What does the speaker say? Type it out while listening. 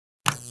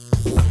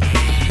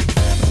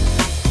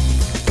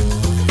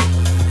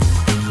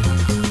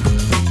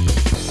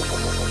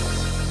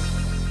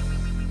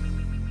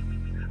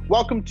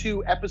Welcome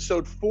to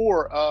episode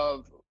 4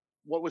 of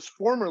what was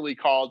formerly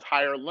called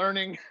Higher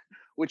Learning,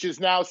 which has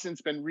now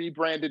since been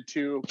rebranded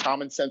to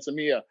Common Sense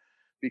EMEA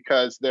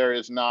because there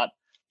is not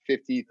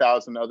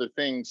 50,000 other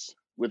things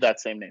with that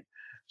same name.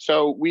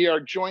 So we are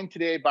joined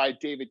today by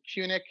David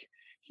Kunick.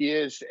 He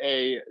is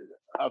a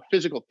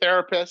physical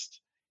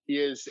therapist. He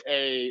is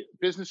a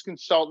business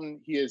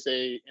consultant. He is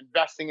a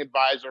investing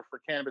advisor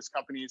for cannabis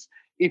companies.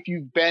 If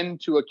you've been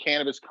to a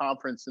cannabis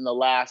conference in the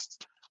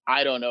last,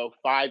 I don't know,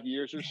 5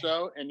 years or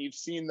so, and you've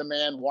seen the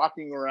man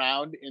walking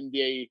around in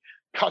a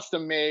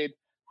custom made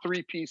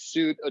 3-piece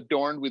suit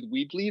adorned with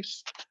weed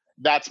leaves,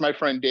 that's my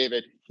friend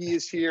David. He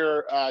is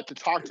here to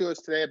talk to us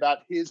today about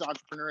his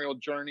entrepreneurial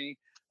journey,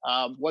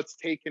 what's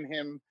taken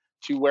him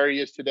to where he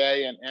is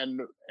today, and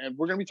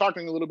we're going to be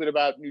talking a little bit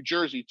about New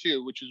Jersey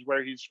too, which is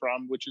where he's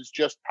from, which is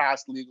just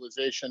past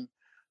legalization,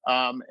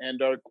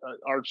 and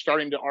are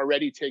starting to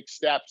already take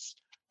steps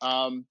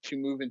to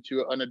move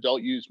into an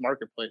adult use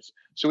marketplace.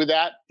 So with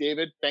that,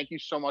 David, thank you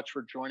so much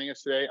for joining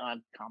us today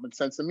on Common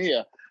Sense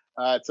EMEA.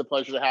 It's a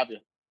pleasure to have you.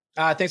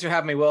 Thanks for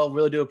having me, Will.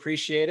 Really do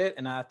appreciate it.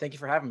 And thank you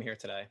for having me here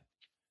today.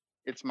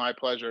 It's my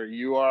pleasure.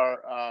 You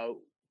are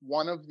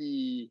one of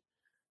the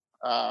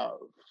uh,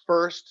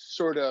 first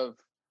sort of,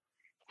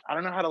 I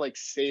don't know how to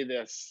say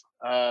this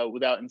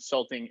without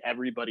insulting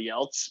everybody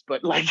else,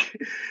 but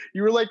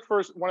you were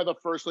one of the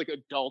first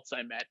adults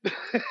I met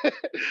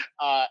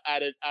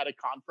at a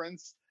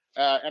conference,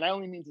 and I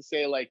only mean to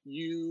say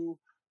you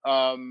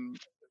um,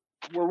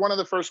 were one of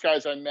the first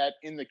guys I met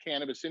in the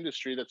cannabis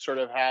industry that sort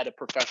of had a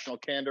professional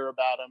candor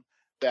about him,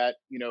 that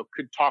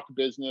could talk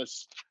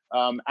business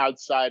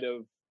outside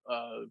of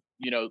uh,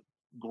 you know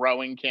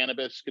growing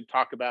cannabis, could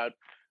talk about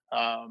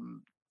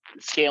um,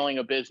 scaling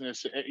a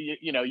business.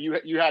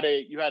 You had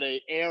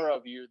a air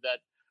of you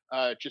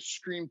that just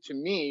screamed to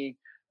me,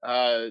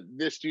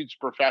 this dude's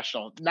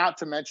professional. Not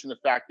to mention the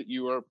fact that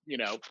you were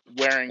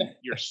wearing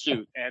your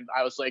suit, and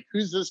I was like,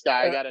 who's this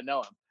guy? I Uh, got to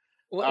know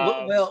him.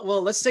 Um,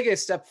 well, let's take it a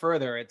step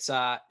further.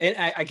 And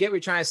I get what you're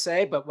trying to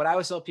say, but what I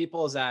always tell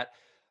people is that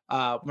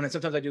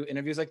sometimes I do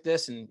interviews like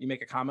this, and you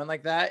make a comment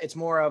like that, it's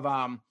more of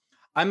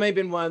I may have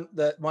been one of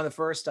the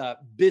first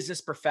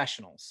business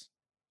professionals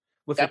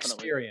with Definitely.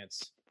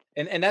 experience,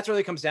 and that's what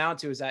it comes down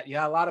to is that you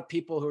have a lot of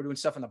people who are doing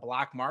stuff in the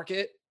black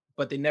market,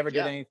 but they never did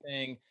Yeah.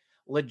 anything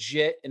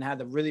legit and had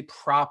the really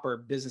proper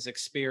business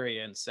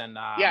experience. And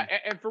Yeah,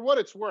 and for what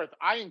it's worth,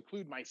 I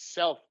include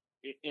myself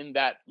in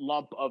that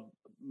lump of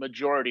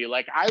majority.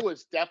 Like, I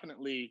was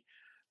definitely,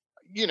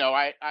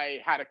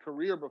 I had a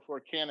career before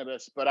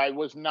cannabis, but I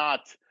was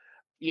not,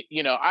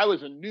 I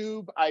was a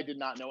noob. I did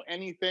not know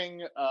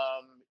anything.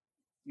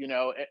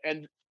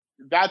 And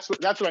that's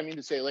what I mean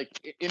to say. Like,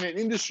 in an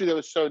industry that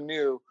was so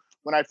new,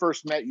 when I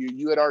first met you,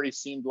 you had already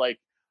seemed like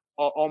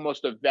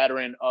almost a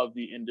veteran of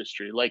the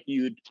industry. Like,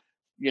 you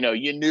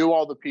knew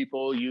all the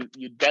people,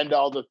 you'd been to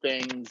all the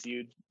things,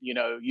 you'd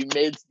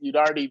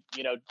already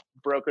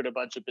brokered a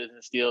bunch of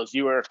business deals.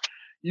 You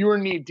were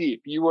knee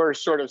deep. You were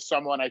sort of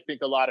someone I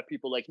think a lot of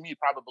people like me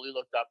probably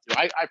looked up to.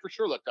 I for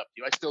sure looked up to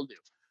you. I still do.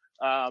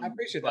 I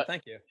appreciate that. But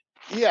Thank you.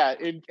 yeah,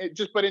 in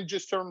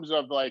just terms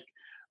of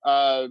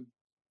uh,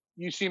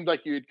 you seemed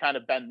like you'd kind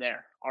of been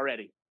there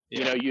already.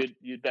 Yeah.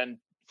 You'd been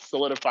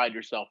solidified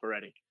yourself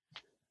already.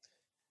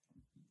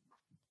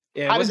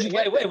 Yeah, it How did wasn't you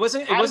it, get wa- it there?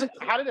 wasn't it How did wasn't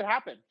how did it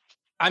happen?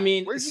 I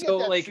mean, Where did you get so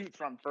that like suit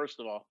from? First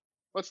of all,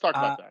 let's talk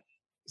about uh that.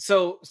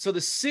 so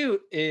the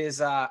suit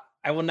is I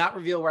will not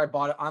reveal where I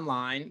bought it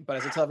online, but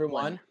as I tell Blame you.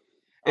 everyone,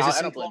 it's this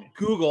I thing don't blame called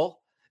you.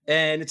 Google,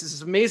 and it's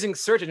this amazing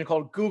search engine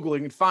called Google.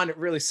 You can find it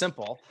really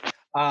simple.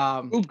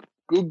 Um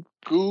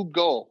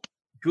Google.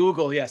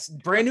 Google, yes,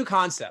 brand new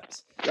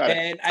concept. Got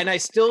it. And I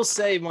still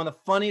say one of the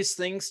funniest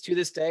things to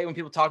this day when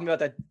people talk about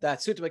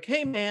that suit, they're like,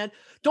 "Hey man,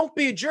 don't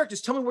be a jerk.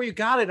 Just tell me where you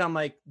got it." I'm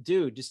like,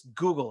 "Dude, just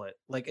Google it.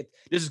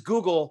 Just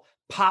Google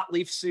pot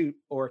leaf suit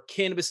or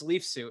cannabis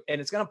leaf suit,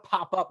 and it's gonna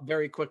pop up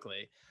very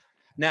quickly."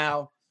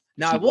 Now,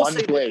 now It's I will one say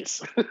that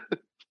place.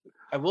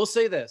 I will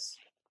say this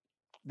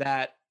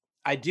that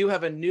I do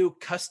have a new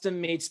custom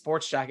made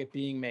sports jacket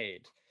being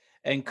made.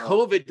 And Oh,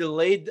 COVID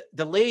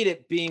delayed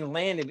it being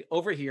landed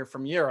over here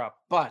from Europe,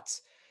 but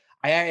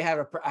I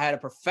had a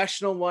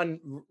professional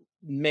one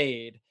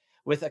made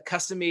with a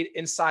custom made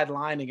inside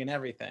lining and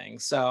everything.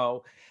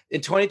 So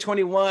in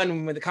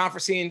 2021, when the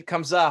conference scene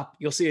comes up,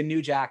 you'll see a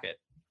new jacket.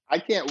 I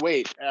can't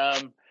wait.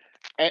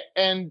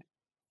 And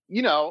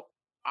you know,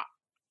 I-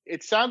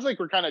 it sounds like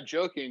we're kind of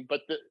joking,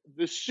 but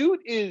the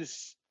suit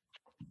is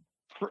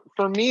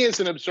for me as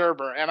an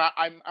observer, and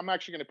I'm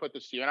actually going to put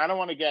this to you, and I don't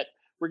want to get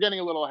we're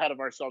getting a little ahead of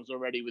ourselves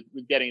already with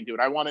getting into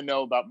it. I want to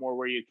know about more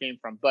where you came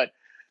from, but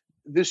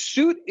the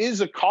suit is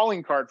a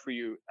calling card for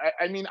you.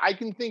 I mean, I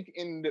can think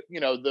in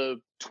the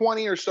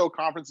 20 or so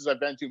conferences I've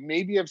been to,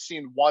 maybe I've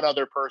seen one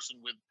other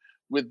person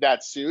with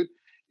that suit.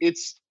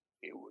 It's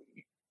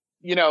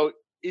you know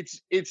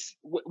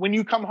when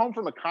you come home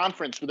from a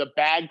conference with a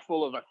bag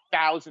full of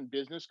 1,000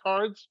 business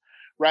cards,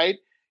 right?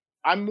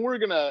 I'm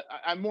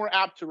more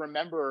apt to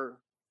remember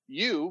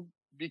you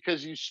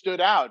because you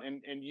stood out,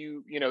 and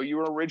you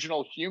were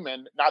original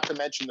human, not to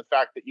mention the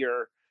fact that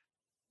you're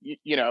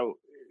you know,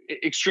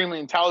 extremely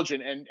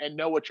intelligent and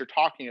know what you're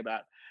talking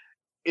about.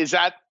 Is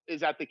that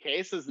the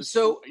case? Is this,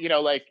 So you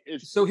know, like,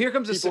 is so here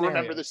comes the people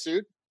remember the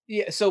scenarios. suit?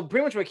 Yeah, so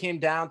pretty much what it came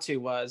down to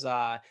was,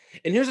 and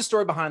here's the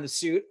story behind the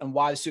suit and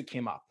why the suit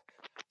came up.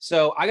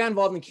 So I got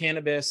involved in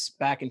cannabis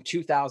back in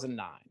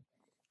 2009,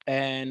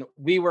 and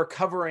we were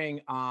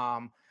covering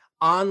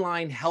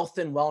online health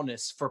and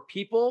wellness for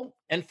people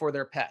and for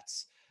their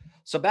pets.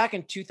 So back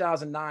in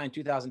 2009,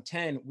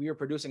 2010, we were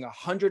producing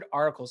 100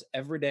 articles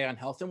every day on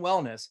health and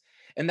wellness,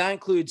 and that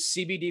includes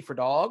CBD for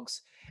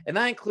dogs, and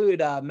that include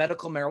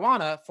medical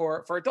marijuana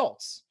for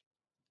adults.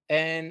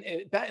 And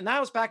that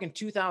was back in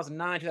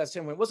 2009,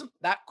 2010, when it wasn't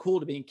that cool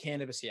to be in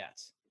cannabis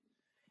yet.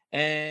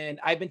 And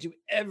I've been to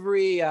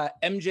every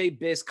MJ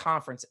Biz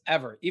conference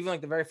ever, even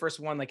like the very first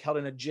one, like held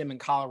in a gym in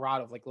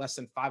Colorado, of like less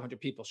than 500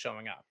 people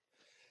showing up.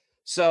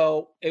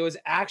 So it was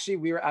actually,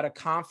 we were at a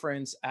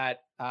conference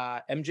at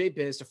MJ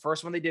Biz, the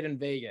first one they did in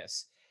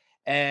Vegas.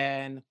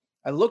 And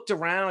I looked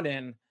around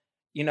and,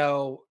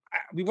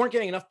 we weren't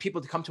getting enough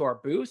people to come to our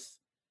booth.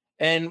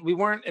 And we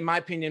weren't, in my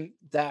opinion,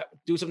 that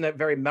do something that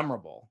very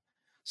memorable.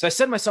 So I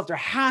said to myself, there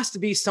has to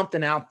be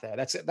something out there.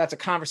 That's a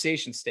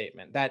conversation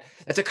statement.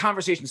 That's a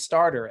conversation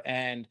starter.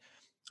 And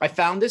I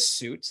found this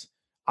suit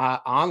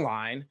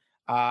online.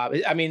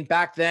 I mean,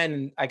 back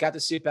then, I got the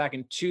suit back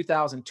in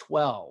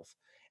 2012,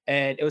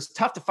 and it was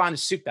tough to find a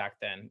suit back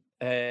then.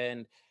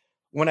 And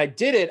when I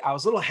did it, I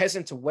was a little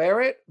hesitant to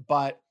wear it,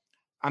 but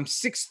I'm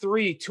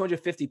 6'3",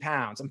 250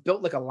 pounds. I'm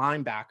built like a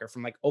linebacker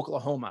from like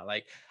Oklahoma.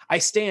 Like I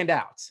stand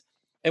out.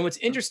 And what's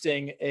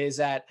interesting is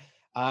that,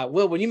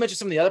 Will, when you mentioned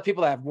some of the other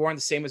people that have worn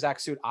the same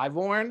exact suit I've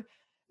worn,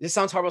 this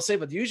sounds horrible to say,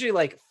 but usually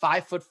like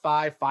 5'5",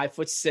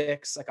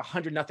 5'6", like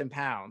 100 nothing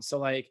pounds. So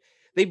like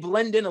they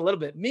blend in a little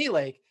bit. Me,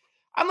 like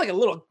I'm like a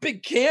little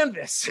big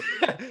canvas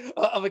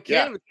of a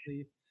Yeah, canvas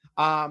leaf.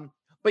 Um,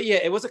 but yeah,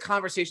 it was a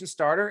conversation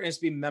starter and it's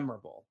be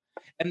memorable.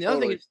 And the other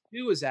thing totally. is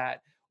too is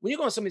that when you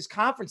go to some of these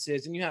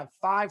conferences and you have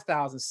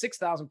 5,000,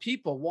 6,000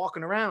 people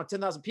walking around,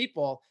 10,000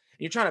 people, and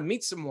you're trying to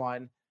meet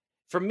someone,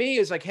 for me,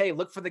 it's like, hey,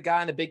 look for the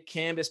guy in the big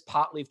canvas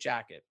pot leaf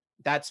jacket.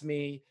 That's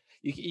me.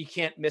 You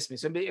can't miss me.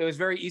 So it was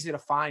very easy to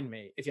find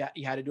me if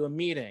you had to do a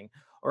meeting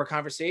or a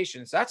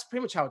conversation. So that's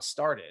pretty much how it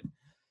started.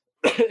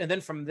 And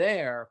then from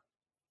there,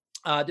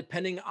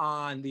 depending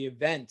on the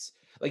event,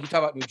 like you talk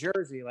about New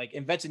Jersey, like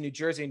events in New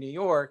Jersey and New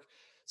York,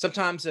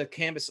 sometimes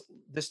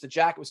the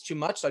jacket was too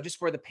much. So I just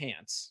wear the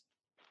pants.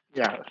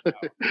 Yeah.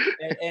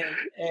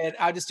 And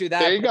I just do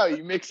There that. you go.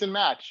 You mix and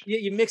match.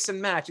 You mix and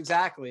match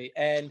exactly.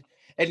 And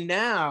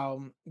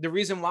now the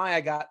reason why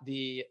I got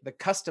the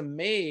custom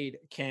made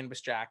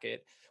canvas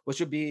jacket, which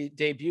would be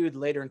debuted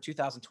later in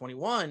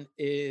 2021,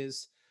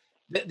 is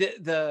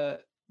the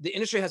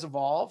industry has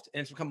evolved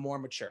and it's become more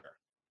mature.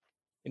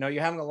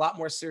 You're having a lot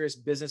more serious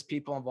business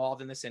people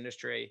involved in this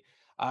industry.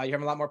 You're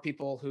having a lot more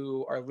people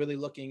who are really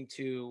looking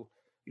to,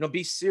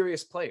 be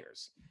serious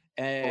players.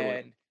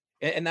 Totally.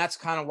 And that's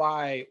kind of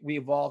why we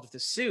evolved with the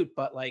suit.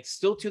 But like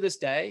still to this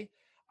day,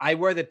 I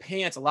wear the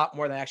pants a lot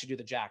more than I actually do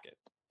the jacket.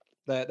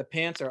 The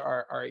pants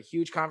are a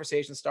huge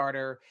conversation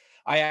starter.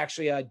 I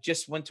actually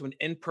just went to an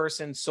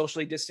in-person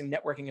socially distant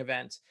networking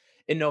event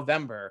in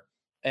November,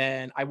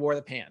 and I wore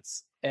the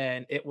pants,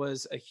 and it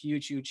was a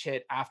huge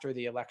hit after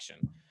the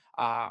election.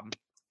 Um,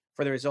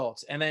 for the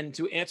results. And then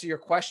to answer your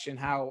question,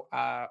 how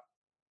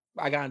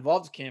I got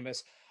involved with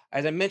Canvas,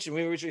 as I mentioned,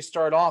 we originally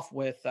started off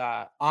with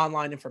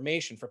online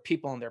information for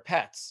people and their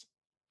pets.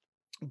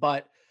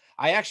 But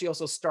I actually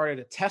also started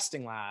a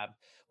testing lab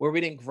where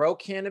we didn't grow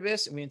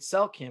cannabis and we didn't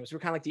sell cannabis. We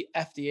were kind of like the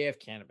FDA of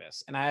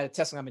cannabis. And I had a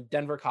testing lab in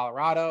Denver,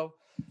 Colorado.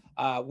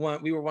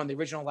 We were one of the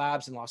original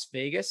labs in Las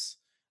Vegas,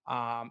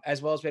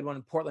 as well as we had one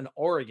in Portland,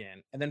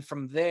 Oregon. And then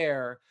from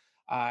there,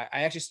 I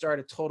actually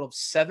started a total of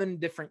 7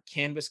 different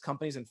cannabis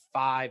companies in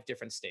 5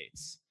 different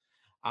states.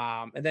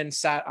 And then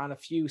sat on a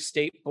few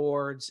state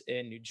boards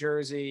in New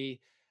Jersey,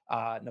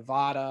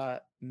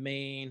 Nevada,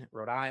 Maine,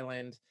 Rhode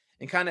Island,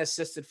 and kind of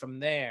assisted from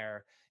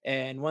there.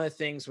 And one of the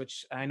things,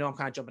 which I know I'm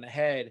kind of jumping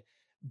ahead,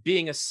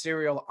 being a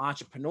serial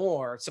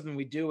entrepreneur, something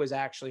we do is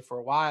actually for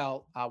a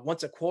while,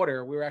 once a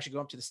quarter, we were actually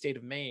going up to the state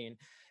of Maine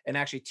and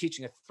actually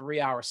teaching a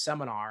 3-hour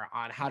seminar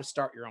on how to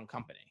start your own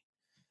company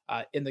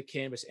in the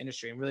cannabis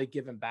industry and really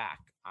giving back.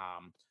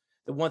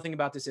 The one thing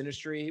about this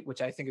industry,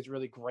 which I think is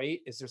really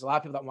great, is there's a lot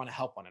of people that want to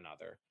help one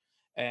another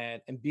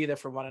and be there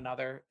for one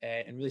another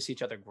and really see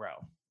each other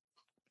grow.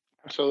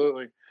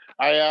 Absolutely.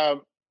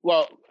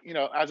 Well,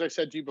 as I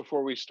said to you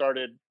before we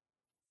started,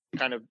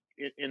 kind of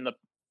in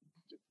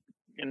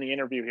the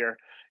interview here,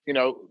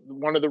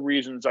 one of the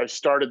reasons I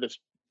started this,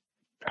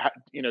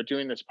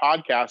 doing this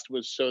podcast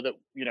was so that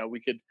we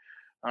could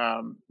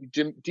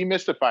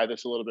demystify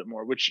this a little bit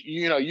more, which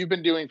you've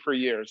been doing for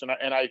years, and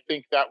I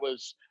think that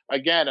was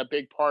again a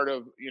big part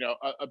of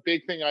a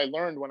big thing I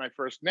learned when I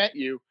first met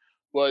you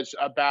was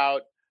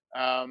about.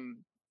 I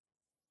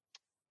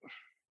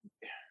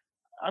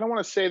don't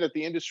want to say that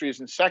the industry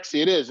isn't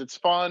sexy. It is. It's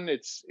fun.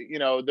 It's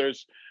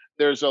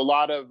there's a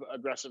lot of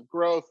aggressive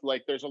growth.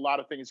 Like there's a lot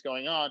of things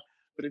going on.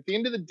 But at the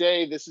end of the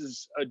day, this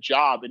is a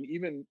job, and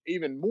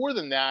even more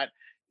than that,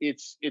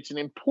 it's an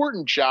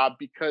important job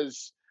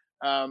because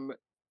um,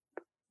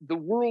 the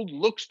world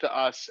looks to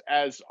us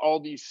as all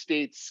these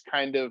states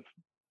kind of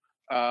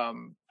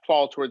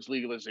fall towards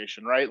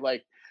legalization, right?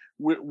 Like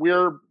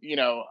we're you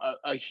know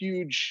a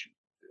huge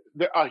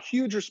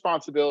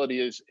responsibility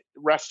is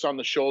rests on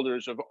the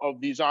shoulders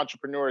of these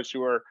entrepreneurs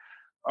who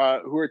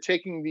are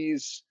taking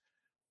these,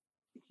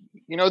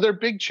 you know, they're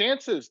big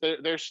chances.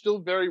 They're still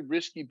very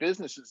risky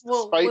businesses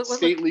Well, despite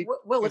state legal.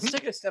 let's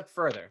take it a step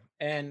further.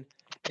 And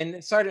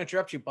sorry to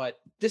interrupt you, but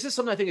this is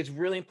something I think is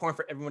really important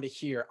for everyone to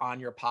hear on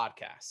your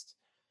podcast.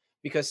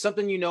 Because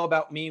something you know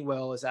about me,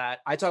 Will, is that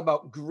I talk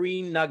about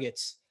green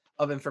nuggets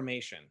of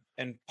information.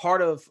 And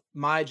part of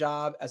my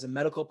job as a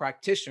medical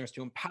practitioner is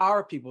to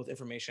empower people with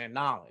information and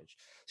knowledge.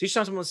 So each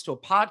time someone listens to a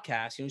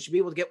podcast, you should be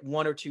able to get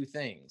one or two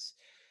things.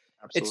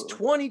 It's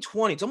Absolutely.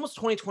 2020. It's almost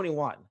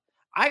 2021.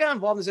 I got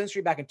involved in this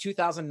industry back in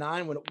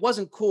 2009 when it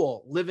wasn't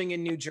cool living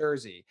in New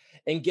Jersey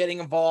and getting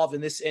involved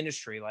in this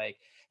industry. Like,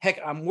 heck,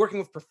 I'm working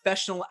with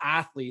professional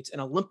athletes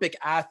and Olympic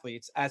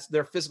athletes as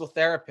their physical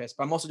therapist,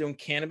 but I'm also doing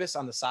cannabis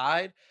on the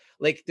side.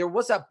 Like, there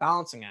was that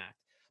balancing act.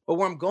 But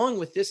where I'm going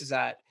with this is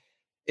that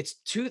it's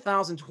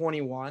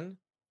 2021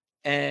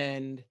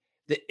 and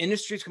the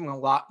industry is becoming a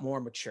lot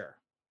more mature.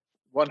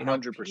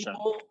 100%.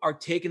 People are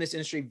taking this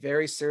industry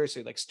very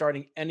seriously, like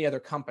starting any other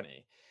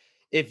company.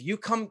 If you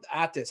come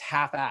at this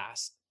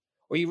half-assed,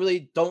 or you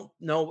really don't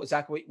know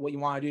exactly what you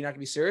want to do, you're not going to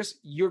be serious,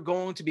 you're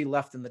going to be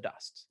left in the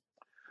dust.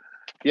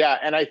 Yeah,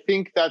 and I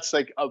think that's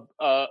like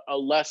a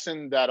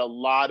lesson that a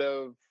lot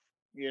of,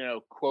 you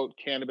know, quote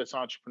cannabis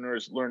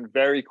entrepreneurs learn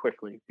very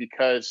quickly,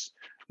 because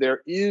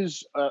there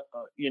is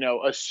you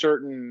know, a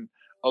certain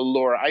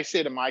allure. I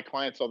say to my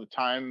clients all the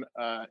time,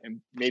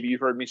 and maybe you've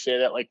heard me say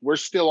that, like we're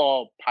still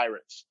all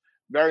pirates,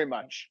 very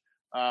much.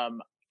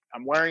 Um,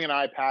 I'm wearing an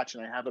eye patch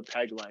and I have a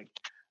peg leg,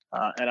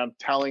 and I'm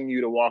telling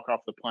you to walk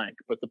off the plank.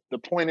 But the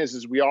point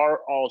is we are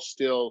all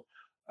still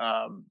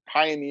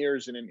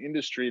pioneers in an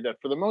industry that,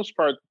 for the most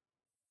part,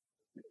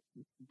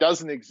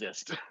 doesn't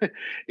exist.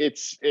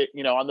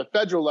 You know, on the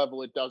federal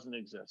level, it doesn't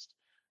exist.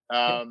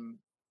 Yeah. Um,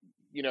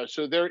 you know,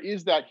 so there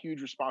is that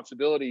huge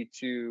responsibility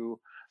to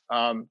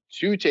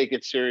take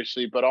it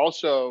seriously, but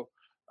also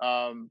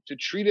to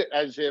treat it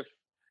as if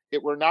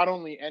it were not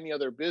only any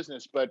other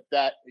business, but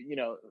that, you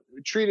know,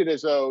 treat it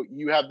as though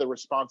you have the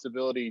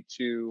responsibility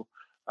to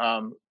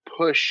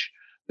push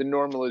the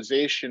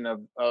normalization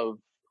of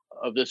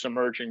this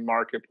emerging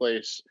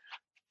marketplace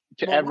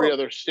to Well, every look,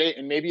 other state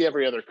and maybe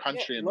every other yeah,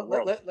 country in the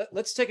world.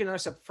 let's take it another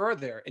step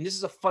further. And this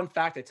is a fun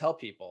fact I tell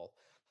people.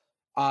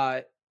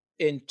 Uh,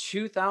 in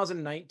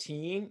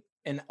 2019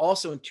 and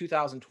also in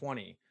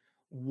 2020,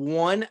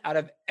 one out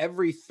of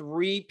every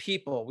three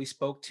people we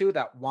spoke to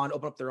that want to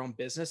open up their own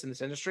business in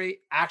this industry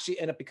actually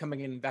end up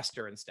becoming an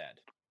investor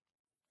instead.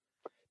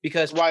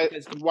 Why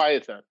is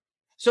that?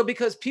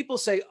 Because people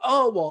say,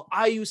 oh, well,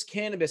 I use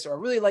cannabis, or I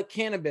really like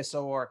cannabis,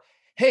 or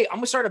hey, I'm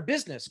gonna start a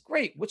business.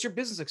 Great. What's your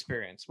business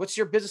experience? What's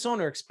your business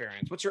owner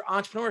experience? What's your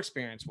entrepreneur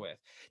experience with?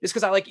 Just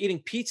because I like eating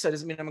pizza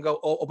doesn't mean I'm gonna go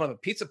open up a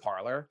pizza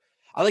parlor.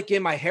 I like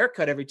getting my hair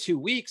cut every 2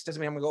 weeks, doesn't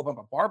mean I'm gonna go open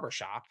up a barber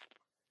shop.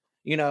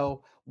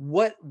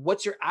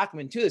 What's your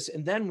acumen to this?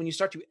 And then when you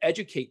start to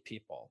educate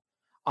people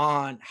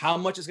on how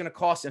much it's gonna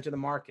cost to enter the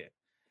market,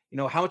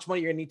 how much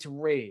money you're gonna need to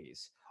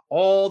raise,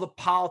 all the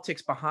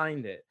politics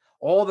behind it,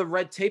 all the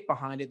red tape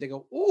behind it, they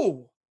go,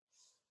 ooh,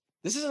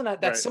 this isn't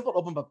that Right. simple to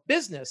open up a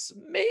business.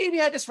 Maybe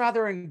I just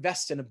rather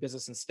invest in a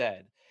business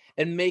instead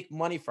and make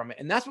money from it.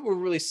 And that's what we're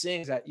really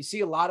seeing, is that you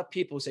see a lot of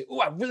people who say, oh,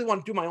 I really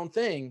want to do my own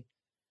thing.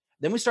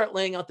 Then we start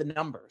laying out the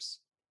numbers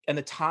and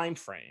the time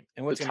frame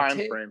and The what's going to time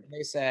take. frame. And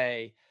they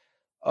say,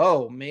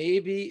 oh,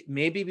 maybe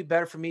it'd be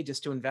better for me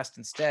just to invest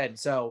instead.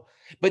 So,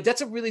 but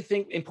that's a really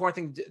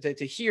important thing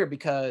to hear,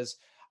 because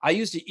I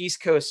use the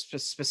East Coast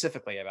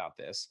specifically about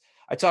this.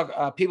 I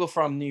talk people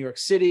from New York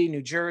City,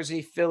 New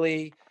Jersey,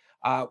 Philly.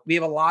 We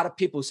have a lot of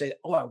people who say,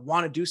 "Oh, I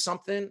want to do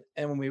something,"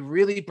 and when we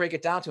really break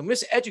it down to them, we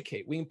just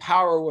educate, we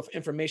empower with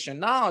information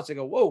and knowledge. They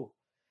go, "Whoa,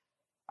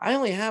 I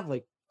only have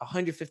like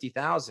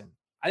 150,000.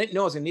 I didn't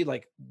know I was gonna need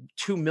like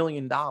 $2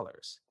 million."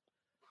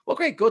 Well,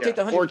 great, go take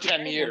Yeah. the Or 150 10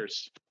 grand,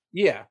 years.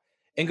 yeah,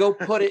 and go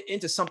put it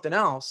into something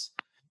else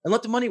and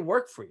let the money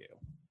work for you.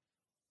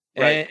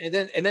 Right. And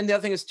then the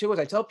other thing is too, is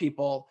I tell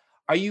people,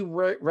 are you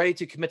ready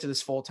to commit to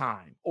this full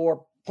time,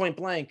 or point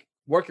blank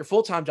work your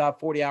full time job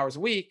 40 hours a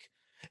week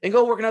and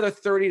go work another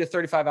 30 to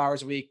 35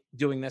 hours a week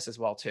doing this as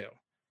well too?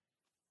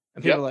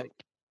 And people Yep. are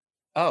like,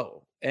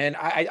 oh, and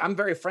I'm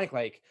very frank.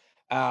 Like,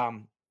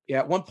 yeah,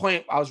 at one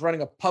point I was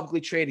running a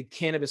publicly traded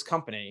cannabis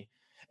company,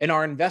 and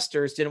our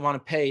investors didn't want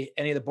to pay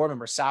any of the board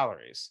members'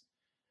 salaries.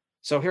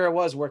 So here I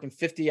was working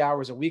 50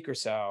 hours a week or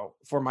so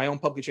for my own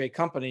publicly traded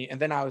company.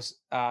 And then I was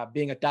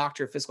being a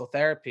doctor of physical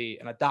therapy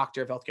and a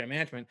doctor of healthcare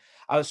management.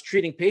 I was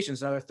treating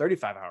patients another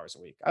 35 hours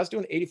a week. I was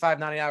doing 85,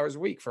 90 hours a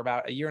week for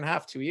about a year and a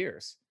half, 2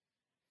 years,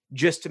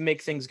 just to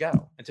make things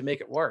go and to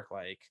make it work.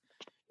 Like,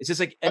 it's just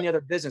like That- any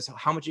other business.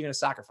 How much are you going to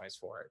sacrifice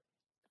for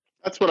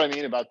That's what I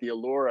mean about the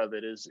allure of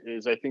it is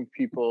I think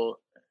people,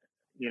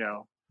 you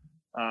know,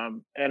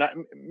 And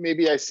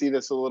maybe I see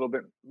this a little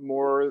bit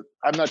more.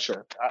 I'm not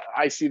sure.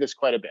 I see this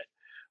quite a bit,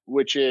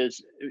 which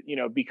is,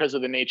 because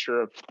of the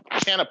nature of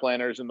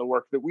Planners and the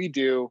work that we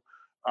do,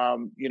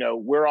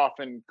 we're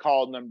often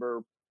called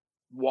number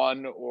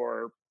one,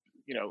 or,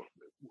 you know,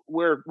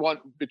 we're one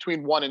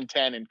between 1 and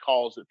 10 in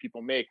calls that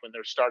people make when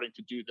they're starting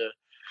to do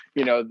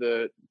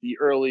the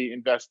early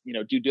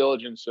due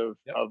diligence of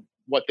Yep. of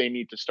what they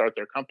need to start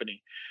their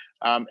company.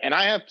 And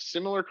I have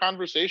similar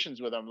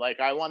conversations with them. Like,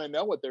 I want to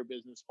know what their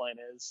business plan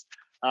is,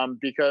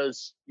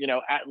 because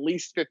at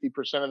least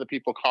 50% of the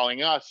people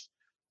calling us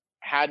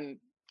hadn't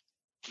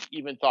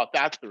even thought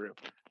that through.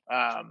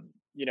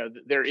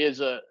 There is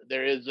a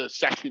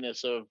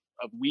sexiness of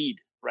weed,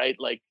 right?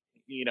 Like,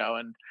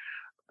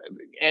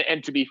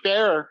 and to be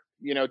fair,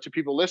 to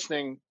people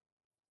listening,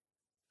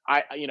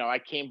 I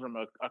came from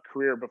a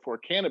career before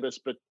cannabis,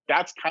 but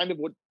that's kind of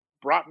what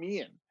brought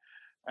me in.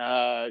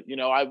 I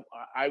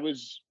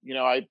was,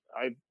 I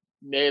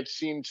may have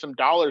seen some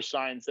dollar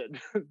signs that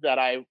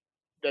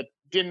that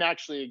didn't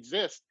actually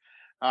exist,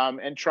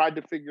 and tried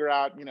to figure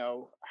out,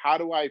 how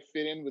do I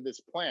fit in with this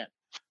plant?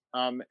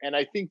 And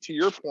I think, to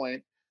your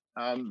point,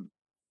 um,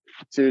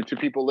 to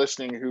people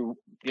listening who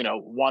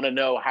want to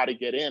know how to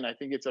get in, I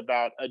think it's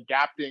about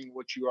adapting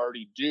what you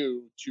already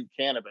do to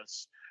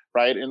cannabis,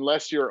 right?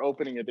 Unless you're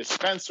opening a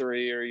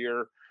dispensary, or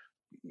you're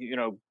you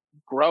know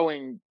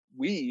growing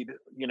weed,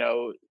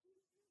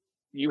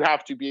 you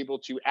have to be able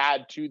to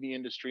add to the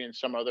industry in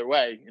some other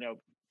way,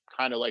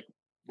 kind of like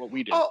what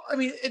we do. Oh, I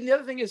mean, and the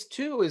other thing is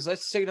too is,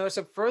 let's take another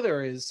step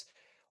further, is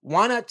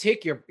why not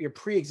take your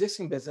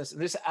pre-existing business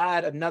and just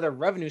add another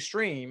revenue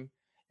stream,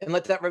 and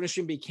let that revenue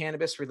stream be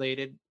cannabis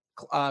related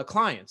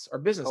clients or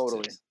Totally.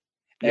 businesses.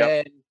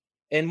 Yep.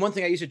 And one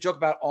thing I used to joke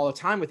about all the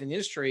time within the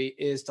industry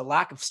is the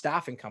lack of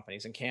staffing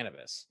companies in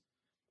cannabis.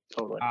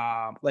 Totally.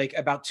 Like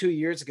about 2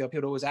 years ago,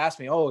 people always ask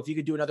me, "Oh, if you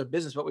could do another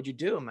business, what would you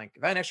do?" I'm like,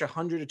 if I had an extra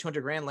 100 to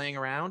 200 grand laying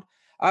around,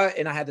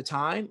 and I had the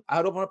time, I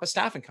would open up a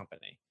staffing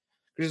company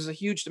because there's a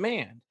huge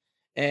demand.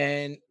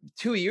 And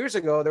 2 years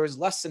ago, there was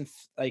less than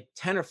like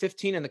 10 or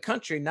 15 in the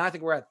country. Now I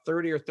think we're at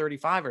 30 or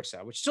 35 or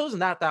so, which still isn't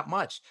that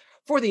much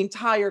for the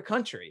entire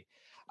country.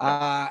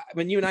 Yeah.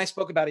 When you and I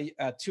spoke about it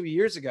 2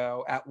 years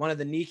ago at one of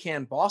the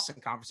NECAN Boston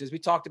conferences, we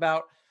talked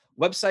about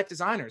website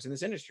designers in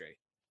this industry.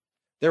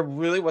 There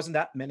really wasn't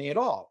that many at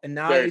all. And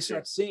now Very you true.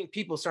 start seeing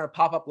people start to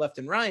pop up left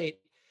and right.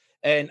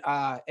 And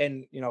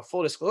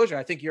full disclosure,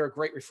 I think you're a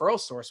great referral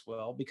source,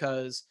 Will,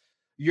 because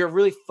you're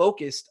really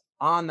focused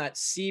on that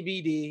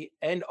CBD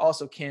and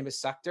also cannabis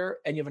sector,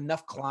 and you have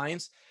enough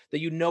clients that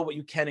you know what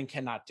you can and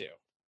cannot do.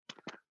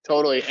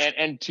 Totally.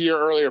 And to your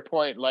earlier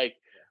point, like,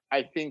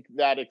 I think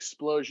that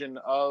explosion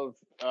of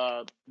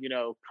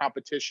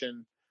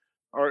competition,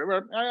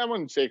 or I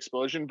wouldn't say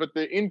explosion, but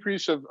the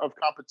increase of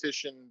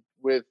competition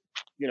with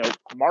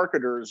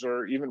marketers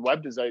or even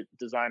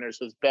designers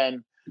has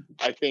been,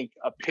 I think,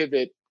 a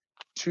pivot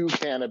to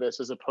cannabis,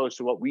 as opposed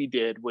to what we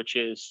did, which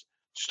is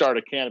start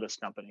a cannabis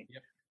company.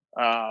 Yep.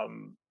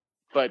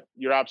 But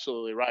you're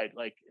absolutely right.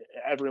 Like,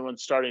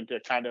 everyone's starting to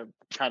kind of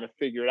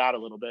figure it out a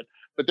little bit.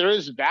 But there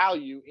is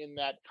value in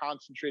that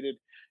concentrated,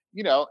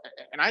 and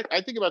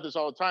I think about this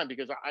all the time,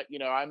 because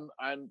I'm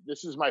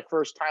this is my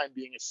first time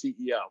being a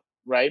CEO,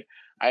 right?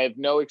 I have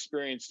no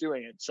experience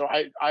doing it. So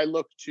I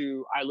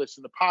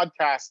listen to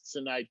podcasts,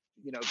 and I,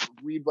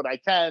 read what I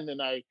can,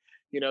 and I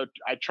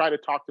try to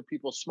talk to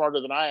people smarter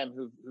than I am,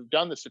 who've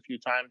done this a few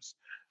times,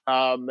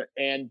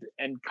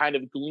 and kind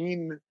of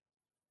glean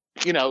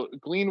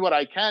what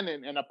I can,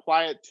 and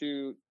apply it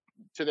to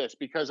this,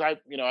 because I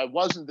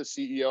wasn't the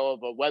CEO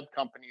of a web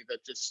company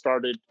that just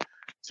started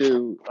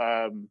to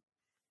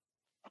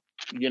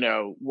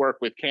work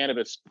with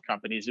cannabis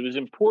companies. It was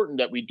important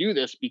that we do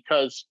this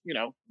because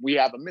we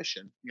have a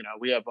mission.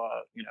 We have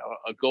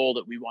a goal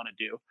that we want to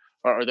do,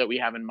 or that we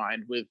have in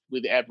mind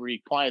with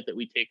every client that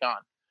we take on.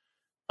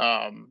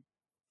 Um,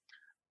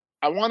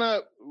 I want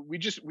to.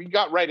 We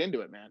got right into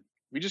it, man.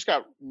 We just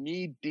got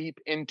knee deep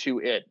into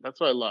it. That's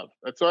what I love.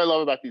 That's what I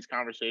love about these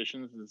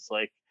conversations. It's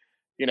like,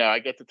 I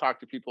get to talk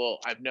to people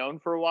I've known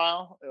for a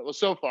while. Well,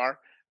 so far,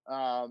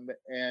 and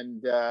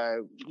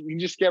we can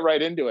just get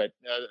right into it.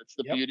 It's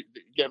the Yep. beauty.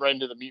 Get right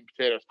into the meat and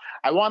potatoes.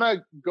 I want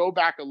to go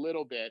back a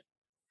little bit,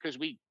 because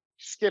we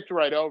skipped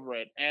right over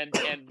it, and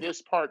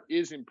this part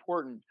is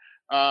important.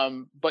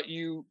 But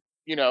you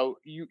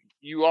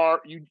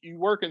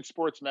work in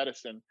sports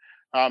medicine,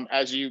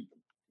 as you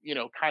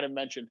kind of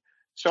mentioned.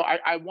 So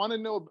I want to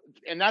know,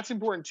 and that's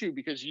important too,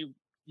 because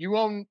you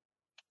own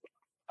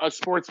a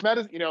sports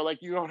medicine,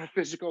 like, you own a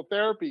physical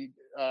therapy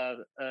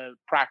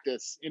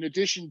practice, in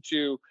addition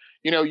to,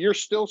 you're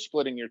still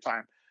splitting your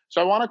time.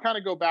 So I want to kind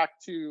of go back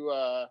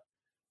to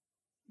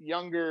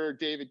younger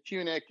David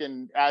Kunick,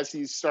 and as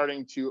he's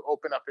starting to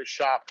open up his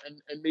shop,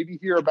 and maybe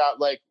hear about,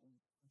 like,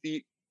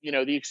 the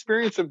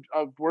experience of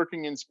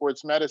working in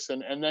sports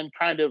medicine, and then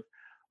kind of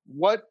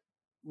what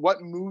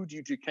moved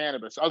you to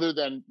cannabis, other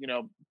than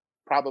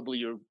probably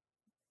your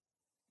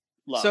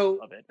love So,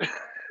 of it.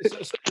 so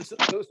it's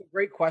a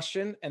great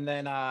question. And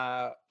then,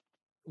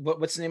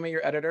 what's the name of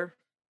your editor?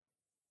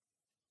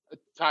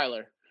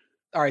 Tyler.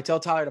 All right, tell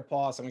Tyler to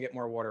pause. I'm gonna get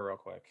more water real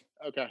quick.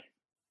 Okay.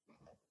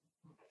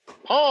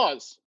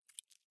 Pause.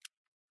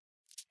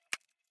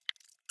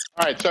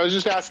 All right. So I was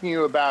just asking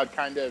you about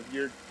kind of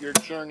your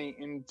journey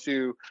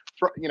into,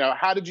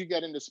 how did you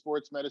get into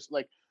sports medicine?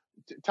 Like,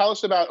 tell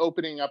us about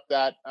opening up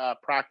that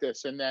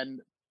practice, and then,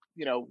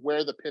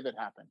 where the pivot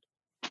happened.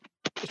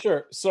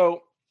 Sure.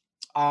 So,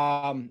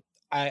 um,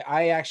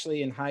 I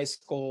actually in high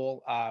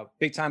school,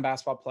 big time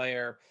basketball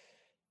player.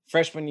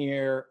 Freshman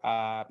year,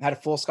 had a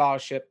full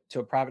scholarship to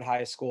a private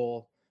high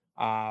school.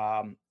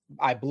 Um,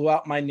 I blew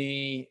out my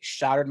knee,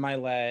 shattered my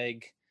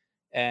leg,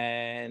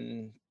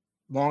 and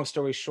long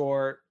story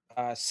short,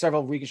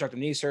 several reconstructive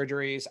knee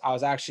surgeries. I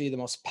was actually the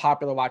most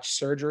popular watched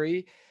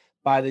surgery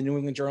by the New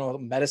England Journal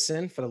of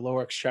Medicine for the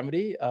lower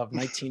extremity of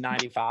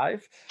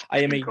 1995. I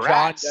am a John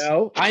Congrats.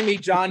 Doe. I'm a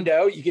John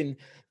Doe.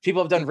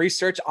 People have done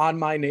research on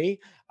my knee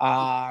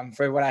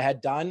for what I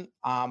had done.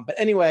 But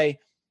anyway,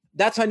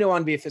 that's how I knew I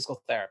wanted to be a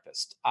physical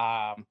therapist.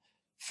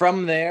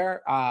 From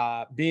there,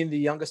 being the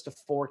youngest of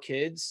four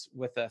kids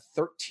with a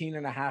 13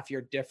 and a half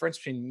year difference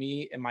between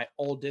me and my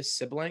oldest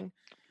sibling,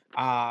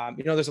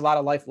 there's a lot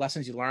of life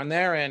lessons you learn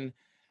there. And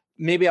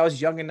maybe I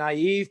was young and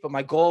naive, but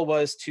my goal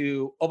was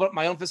to open up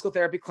my own physical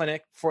therapy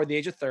clinic before the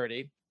age of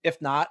 30.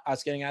 If not, I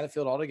was getting out of the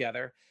field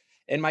altogether.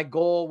 And my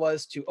goal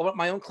was to open up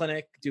my own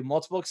clinic, do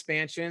multiple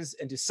expansions,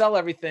 and to sell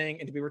everything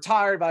and to be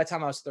retired by the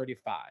time I was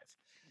 35.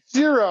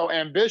 Zero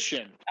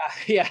ambition.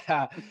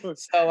 Yeah.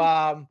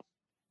 So,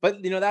 but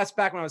that's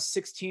back when I was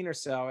 16 or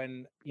so.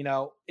 And,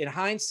 in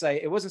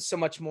hindsight, it wasn't so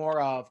much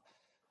more of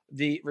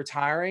the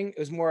retiring. It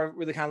was more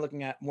really kind of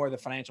looking at more of the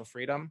financial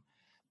freedom.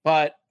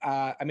 But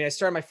I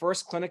started my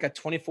first clinic at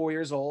 24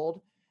 years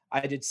old.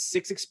 I did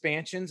 6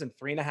 expansions in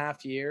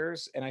 3.5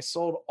 years, and I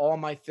sold all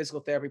my physical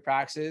therapy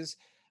practices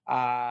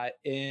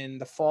in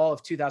the fall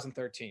of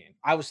 2013.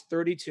 I was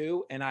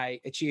 32, and I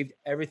achieved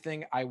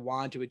everything I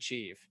wanted to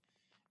achieve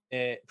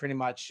pretty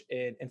much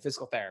in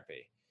physical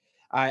therapy.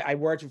 I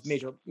worked with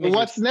major.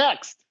 What's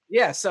next?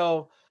 Yeah.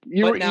 So,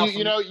 You but were now you you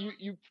from know you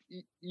you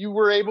you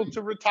were able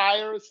to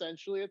retire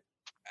essentially.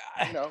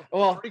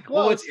 well, Pretty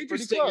what's close. Pretty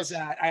interesting is close.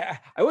 that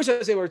I wish I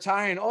was able to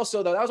retire. And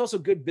also, though, that was also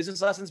good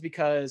business lessons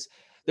because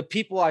the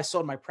people I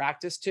sold my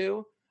practice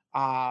to,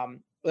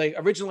 like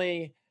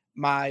originally,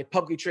 my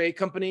publicly traded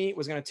company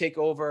was going to take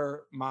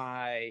over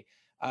my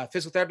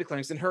physical therapy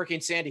clinics. Then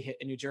Hurricane Sandy hit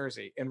in New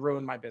Jersey and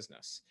ruined my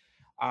business.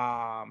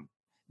 Um,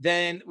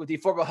 then with the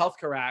Affordable Health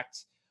Care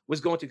Act, was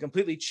going to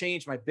completely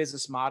change my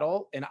business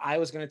model, and I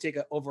was going to take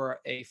over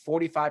a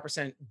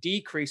 45%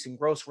 decrease in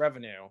gross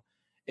revenue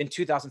in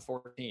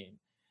 2014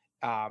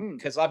 Hmm.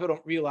 because a lot of people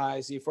don't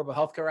realize the Affordable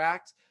Health Care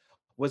Act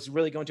was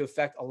really going to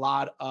affect a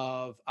lot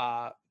of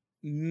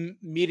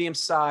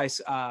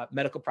medium-sized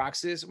medical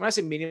practices. When I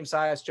say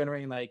medium-sized,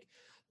 generating like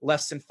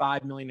less than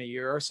 5 million a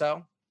year or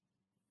so,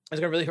 it's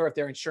going to really hurt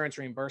their insurance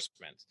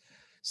reimbursement.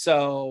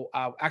 So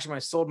actually, when I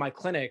sold my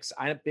clinics,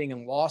 I ended up being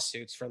in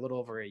lawsuits for a little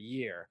over a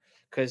year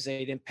because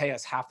they didn't pay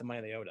us half the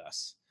money they owed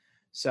us.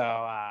 So,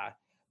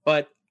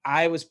 but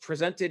I was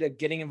presented at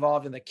getting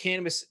involved in the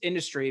cannabis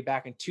industry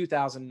back in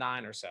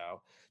 2009 or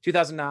so,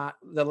 2009,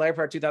 the later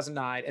part of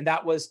 2009, and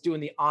that was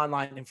doing the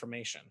online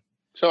information.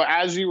 So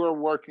as you were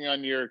working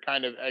on your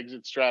kind of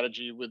exit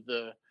strategy with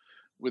the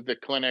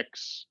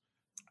clinics,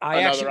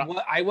 another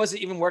I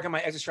wasn't even working my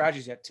exit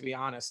strategies yet, to be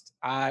honest.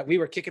 We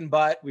were kicking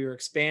butt, we were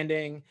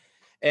expanding,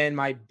 and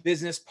my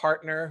business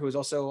partner, who was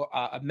also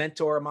a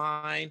mentor of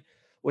mine,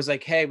 was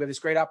like, "Hey, we have this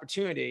great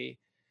opportunity.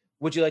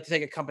 Would you like to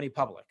take a company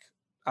public?"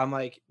 I'm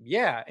like,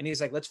 "Yeah," and he's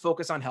like, "Let's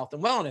focus on health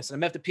and wellness." And I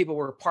met the people we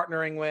were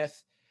partnering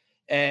with,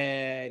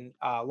 and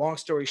long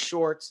story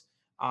short,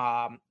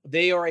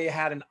 they already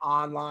had an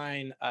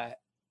online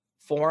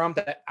forum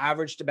that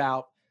averaged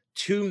about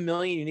 2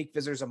 million unique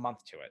visitors a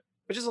month to it,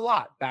 which is a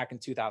lot back in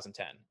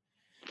 2010.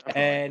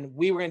 definitely. And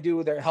we were going to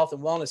do their health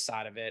and wellness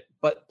side of it,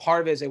 but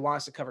part of it is they want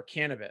us to cover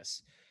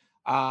cannabis.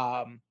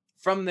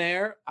 From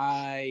there,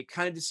 I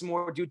kind of did some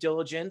more due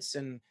diligence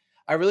and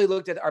I really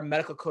looked at our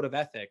medical code of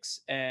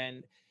ethics.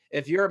 And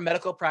if you're a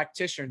medical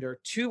practitioner, there are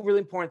two really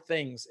important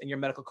things in your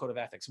medical code of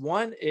ethics.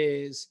 One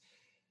is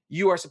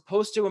you are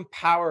supposed to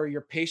empower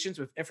your patients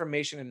with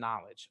information and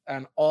knowledge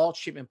on all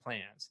treatment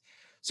plans.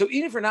 So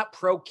even if you're not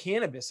pro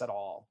cannabis at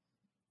all,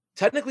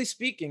 technically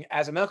speaking,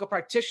 as a medical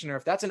practitioner,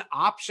 if that's an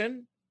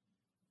option,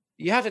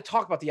 you have to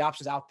talk about the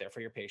options out there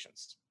for your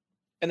patients.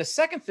 And the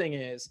second thing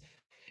is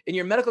in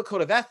your medical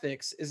code of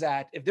ethics is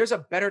that if there's a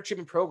better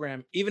treatment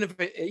program, even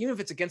if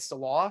it's against the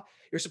law,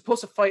 you're supposed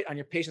to fight on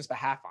your patient's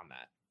behalf on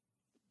that.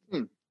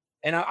 Hmm.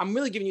 And I'm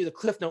really giving you the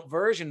Cliff Note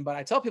version, but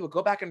I tell people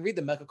go back and read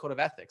the medical code of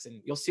ethics,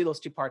 and you'll see those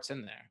two parts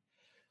in there.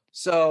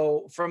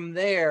 So from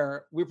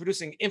there, we're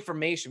producing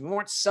information. We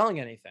weren't selling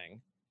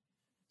anything.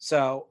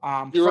 So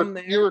You from were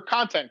you there, were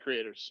content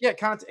creators. yeah,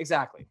 content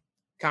exactly,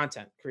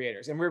 content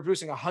creators, and we were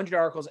producing 100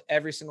 articles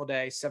every single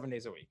day, 7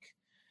 days a week.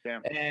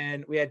 Damn.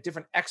 And we had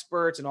different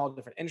experts in all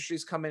different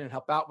industries come in and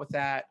help out with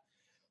that.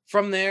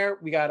 From there,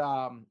 we got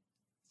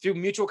through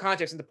mutual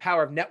contacts and the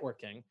power of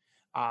networking.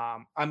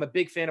 I'm a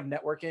big fan of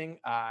networking.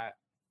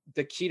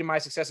 the key to my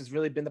success has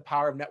really been the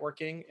power of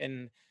networking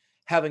and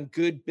having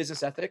good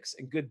business ethics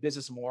and good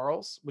business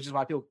morals, which is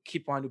why people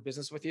keep wanting to do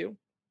business with you.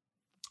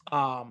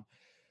 Um,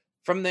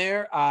 from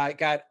there, I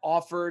got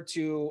offered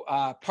to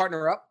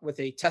partner up with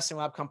a testing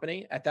lab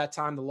company. At that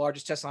time, the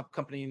largest testing lab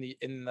company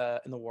in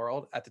the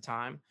world at the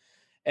time,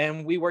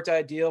 and we worked out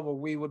a deal where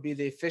we would be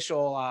the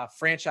official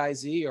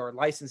franchisee or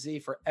licensee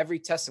for every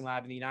testing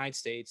lab in the United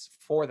States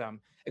for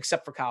them,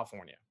 except for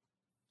California.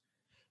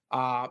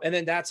 And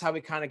then that's how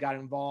we kind of got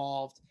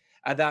involved.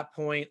 At that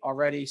point,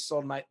 already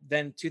sold my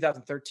then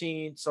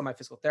 2013 sold my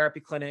physical therapy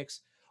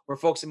clinics. We're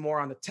focusing more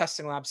on the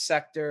testing lab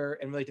sector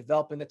and really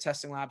developing the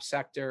testing lab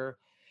sector.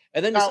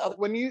 And then this Now, other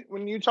when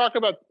you talk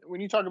about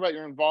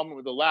your involvement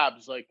with the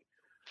labs, like,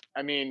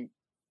 I mean,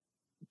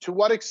 to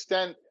what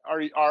extent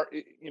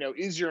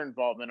is your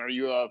involvement? Are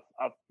you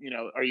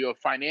a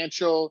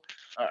financial,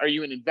 are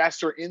you an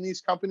investor in these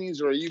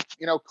companies, or are you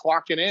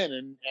clocking in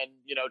and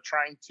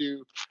trying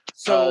to uh,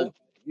 so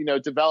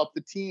develop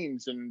the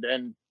teams and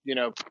so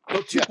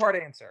yeah, two-part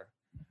answer.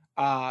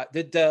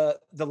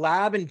 The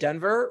lab in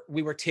Denver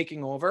we were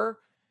taking over,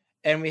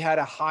 and we had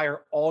to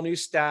hire all new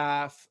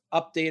staff,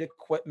 update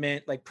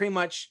equipment, like pretty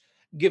much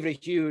give it a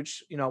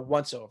huge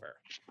once over.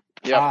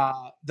 yep,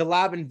 The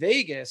lab in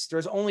Vegas,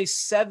 there's only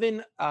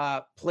 7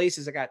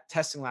 places that got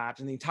testing labs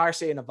in the entire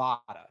state of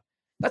Nevada.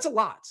 That's a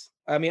lot.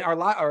 I mean,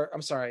 or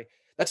I'm sorry,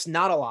 that's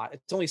not a lot.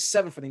 It's only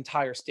 7 for the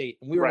entire state,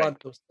 and we were one right, of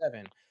those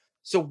 7.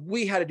 So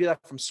we had to do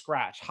that from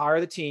scratch, hire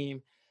the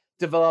team,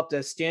 develop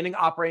the standing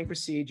operating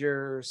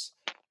procedures,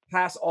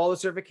 pass all the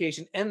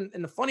certification. And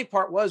the funny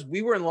part was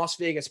we were in Las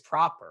Vegas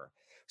proper.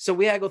 So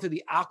we had to go through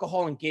the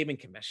Alcohol and Gaming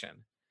Commission.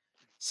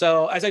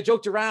 So as I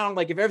joked around,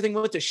 like if everything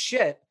went to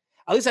shit,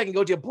 at least I can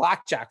go do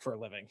blackjack for a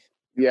living.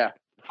 yeah,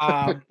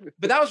 But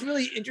that was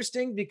really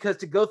interesting because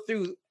to go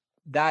through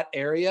that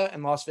area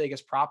in Las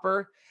Vegas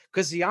proper,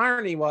 because the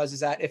irony was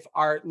is that if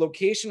our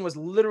location was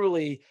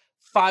literally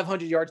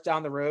 500 yards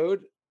down the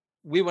road,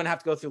 we wouldn't have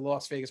to go through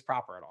Las Vegas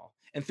proper at all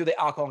and through the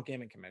Alcohol and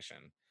Gaming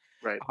Commission.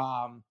 right.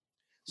 Um,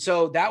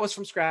 so that was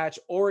from scratch.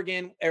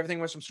 Oregon, everything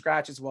was from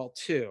scratch as well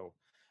too.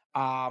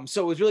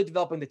 So it was really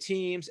developing the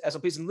teams,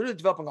 SOPs, and literally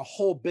developing a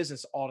whole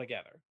business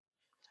altogether.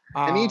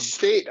 And each Um,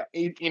 state,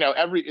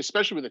 every,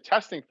 especially with a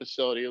testing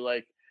facility,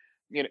 like,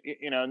 and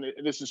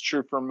this is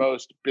true for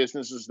most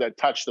businesses that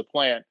touch the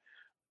plant.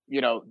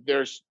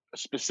 There's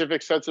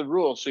specific sets of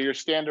rules. So your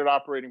standard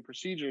operating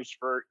procedures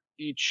for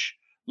each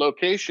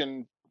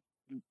location,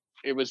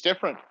 it was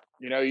different.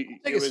 take It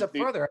it a was step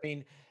further. I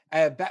mean,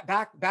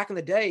 back in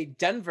the day,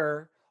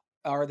 Denver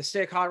or the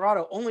state of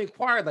Colorado only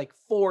required like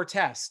 4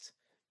 tests.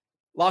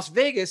 Las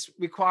Vegas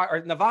required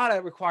or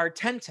Nevada required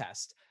 10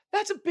 tests.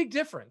 That's a big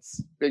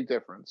difference. big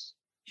difference.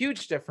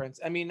 Huge difference.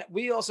 I mean,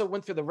 we also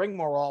went through the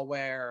rigmarole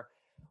where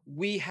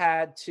we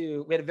had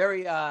a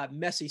very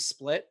messy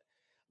split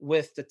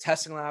with the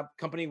testing lab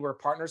company we're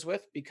partners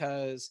with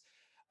because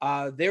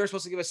they were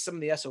supposed to give us some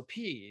of the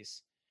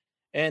SOPs,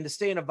 and the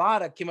state of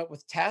Nevada came up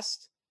with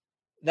tests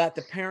that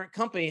the parent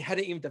company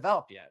hadn't even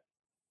developed yet.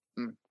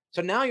 Mm,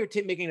 So now you're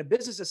making a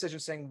business decision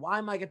saying, why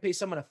am I going to pay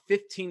someone a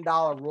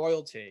 $15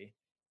 royalty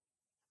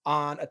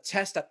on a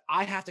test that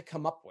I have to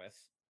come up with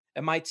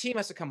and my team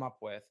has to come up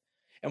with?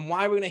 And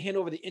why are we going to hand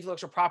over the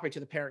intellectual property to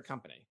the parent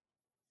company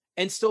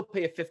and still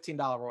pay a $15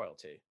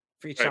 royalty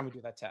for each right. time we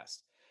do that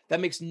test? That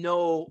makes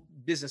no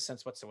business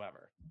sense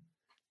whatsoever.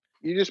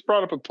 You just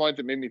brought up a point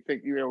that made me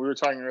think. We were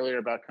talking earlier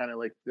about kind of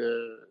like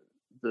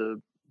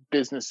the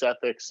business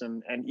ethics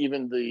and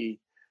even the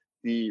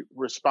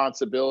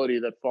responsibility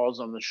that falls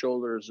on the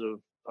shoulders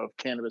of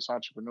cannabis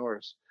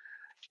entrepreneurs.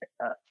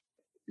 Uh,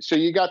 so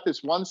you got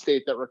this one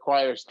state that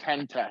requires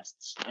 10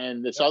 tests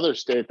and this Yep. other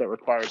state that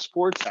requires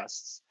 4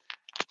 tests.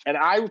 And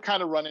I would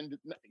kind of run into,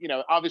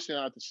 obviously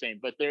not the same,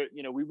 but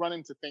we run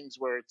into things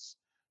where it's,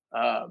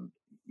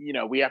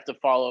 we have to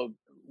follow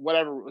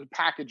whatever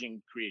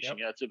packaging creation.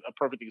 Yep. It's a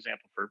perfect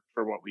example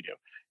for what we do.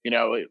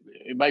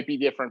 It might be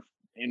different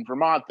in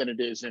Vermont than it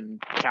is in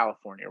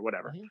California or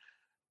whatever. Mhm.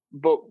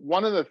 But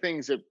one of the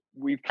things that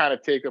we've kind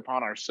of take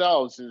upon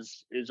ourselves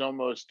is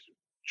almost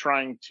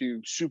trying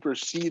to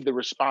supersede the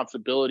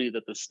responsibility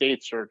that the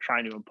states are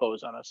trying to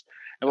impose on us.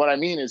 And what I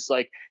mean is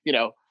like,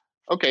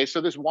 okay, so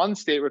this one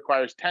state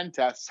requires 10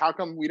 tests. How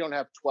come we don't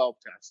have 12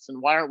 tests?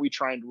 And why aren't we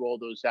trying to roll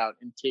those out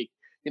and take,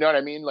 you know what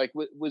I mean? Like,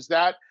 was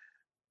that,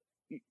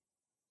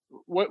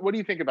 what do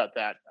you think about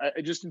that?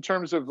 Just in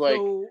terms of like,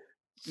 So,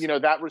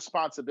 that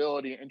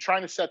responsibility and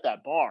trying to set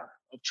that bar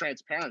of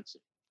transparency.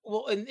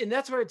 well, and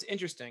that's where it's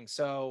interesting.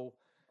 So,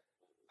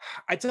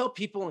 I tell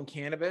people in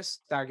cannabis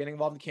that are getting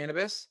involved in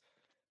cannabis,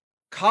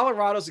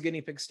 Colorado's a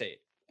guinea pig state.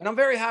 And I'm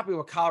very happy with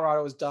what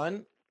Colorado has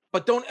done,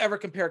 but don't ever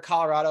compare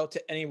Colorado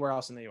to anywhere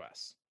else in the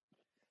US.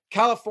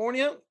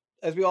 California,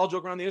 as we all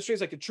joke around the industry,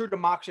 is like the true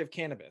democracy of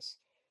cannabis.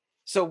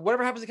 So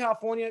whatever happens in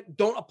California,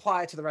 don't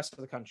apply it to the rest of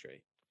the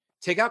country.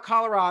 Take out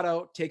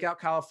Colorado, take out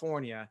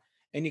California,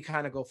 and you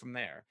kind of go from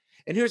there.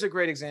 And here's a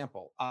great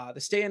example: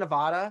 the state of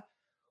Nevada.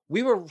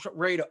 We were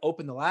ready to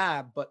open the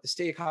lab, but the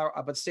state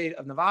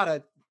of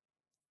Nevada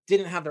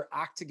didn't have their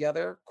act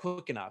together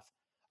quick enough.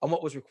 on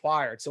what was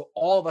required. So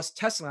all of us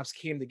testing labs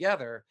came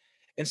together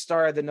and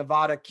started the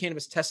Nevada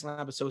Cannabis Testing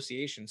Lab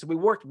Association. So we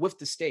worked with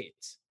the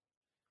states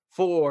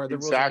for the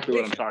rules and Exactly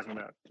what I'm regulations. talking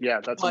about. Yeah,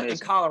 that's But in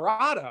amazing.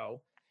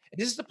 Colorado, and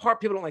this is the part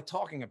people don't like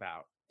talking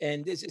about,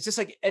 and it's just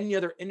like any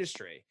other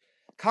industry.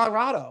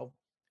 Colorado,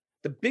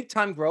 the big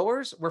time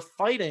growers were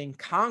fighting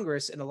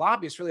Congress and the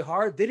lobbyists really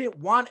hard. They didn't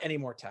want any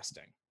more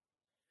testing.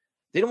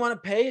 They didn't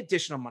want to pay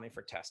additional money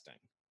for testing.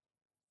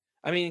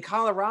 I mean, in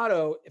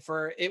Colorado,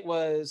 for it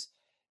was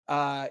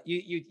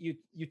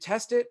you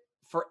test it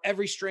for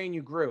every strain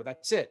you grew.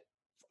 That's it,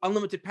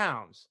 unlimited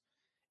pounds.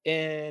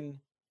 In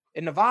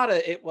in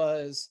Nevada, it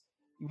was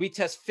we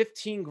test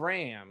 15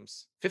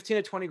 grams, 15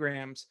 to 20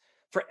 grams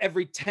for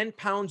every 10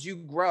 pounds you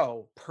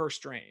grow per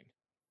strain.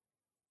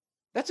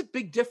 That's a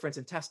big difference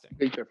in testing.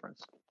 Big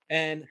difference.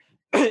 And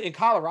in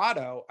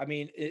Colorado, I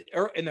mean,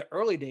 in the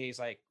early days,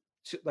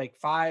 like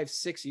 5,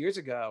 6 years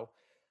ago,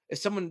 if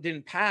someone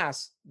didn't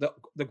pass,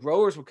 the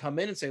growers would come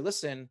in and say,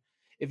 "Listen,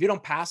 if you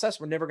don't pass us,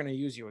 we're never going to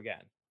use you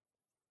again."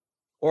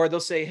 Or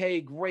they'll say,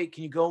 "Hey, great,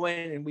 can you go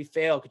in and we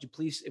fail? Could you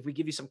please, if we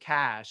give you some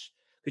cash,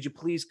 could you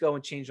please go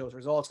and change those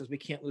results because we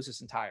can't lose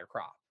this entire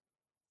crop?"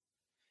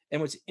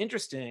 And what's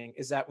interesting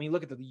is that when you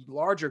look at the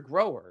larger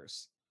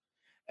growers,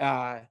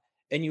 uh,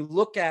 and you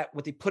look at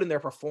what they put in their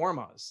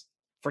performas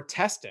for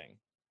testing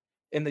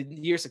in the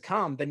years to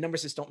come, the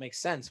numbers just don't make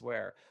sense.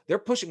 Where they're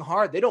pushing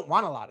hard, they don't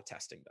want a lot of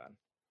testing done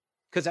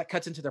because that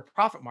cuts into their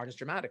profit margins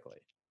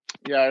dramatically.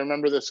 Yeah, I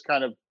remember this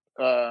kind of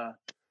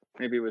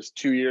maybe it was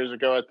 2 years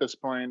ago at this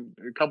point,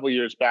 a couple of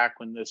years back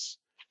when this,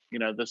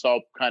 this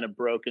all kind of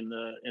broke in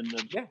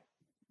Yeah.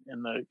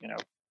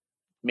 the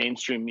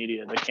mainstream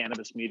media, the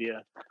cannabis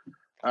media.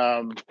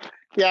 Um,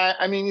 yeah,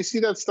 I mean, you see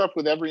that stuff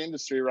with every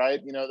industry, right?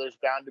 There's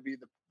bound to be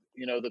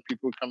the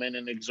people who come in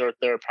and exert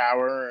their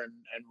power and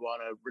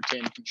want to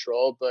retain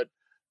control. But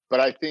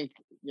I think,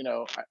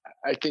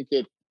 I think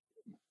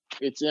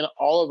it's in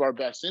all of our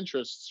best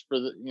interests for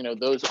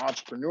those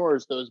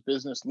entrepreneurs, those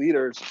business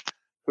leaders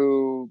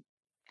who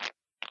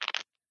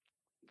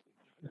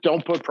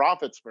don't put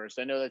profits first.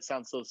 I know that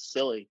sounds so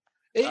silly,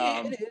 It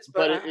is,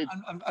 but but it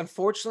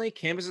unfortunately,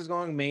 cannabis is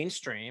going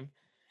mainstream,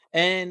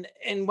 and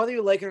whether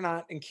you like it or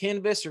not, in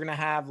cannabis, you're gonna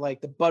have like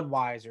the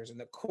Budweisers and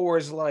the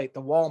Coors Light,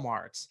 the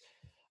WalMarts,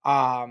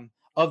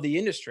 of the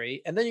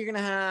industry, and then you're gonna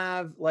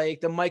have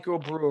like the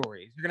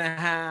microbreweries. You're gonna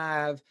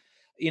have,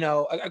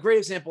 a great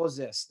example is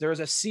this.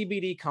 There's a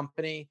CBD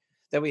company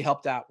that we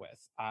helped out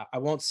with. I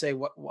won't say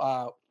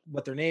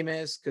what their name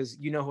is because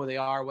you know who they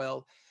are,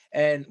 Will.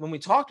 And when we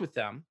talked with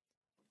them,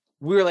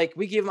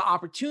 we gave them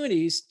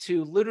opportunities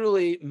to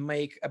literally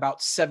make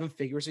about 7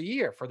 figures a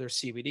year for their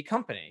CBD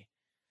company.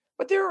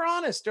 But they were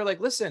honest. They're like,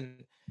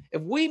 listen,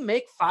 if we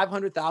make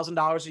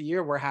 $500,000 a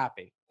year, we're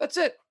happy. That's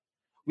it.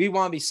 We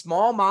want to be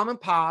small mom and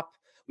pop.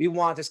 We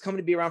want this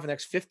company to be around for the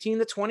next 15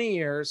 to 20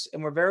 years.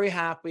 And we're very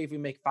happy if we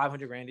make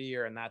 500 grand a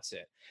year and that's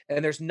it.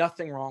 And there's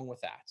nothing wrong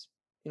with that.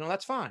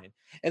 That's fine.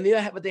 And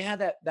but they had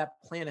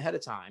that plan ahead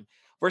of time.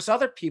 Versus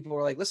other people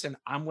were like, listen,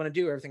 I'm going to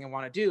do everything I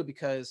want to do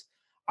because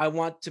I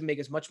want to make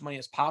as much money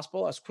as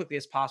possible, as quickly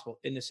as possible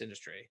in this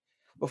industry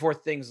before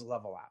things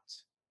level out.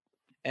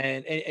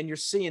 And you're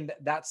seeing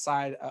that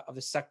side of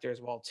the sector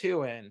as well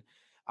too. And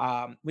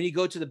when you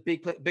go to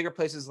the bigger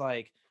places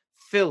like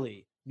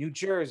Philly, New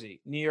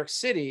Jersey, New York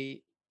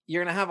City,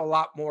 you're gonna have a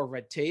lot more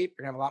red tape.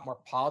 You're gonna have a lot more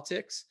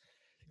politics.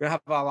 You're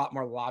gonna have a lot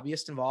more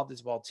lobbyists involved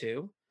as well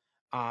too.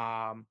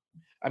 I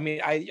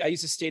mean, I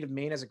use the state of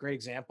Maine as a great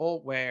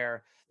example,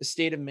 where the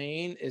state of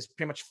Maine is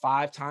pretty much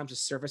 5 times the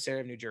surface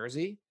area of New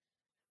Jersey,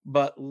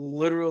 but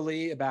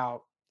literally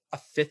about a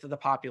fifth of the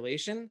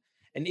population.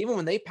 And even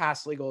when they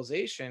passed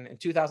legalization in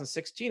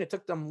 2016, it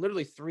took them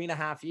literally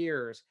 3.5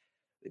 years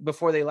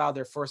before they allowed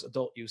their first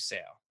adult use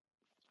sale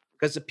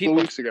because the couple people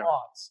weeks ago.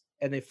 fought,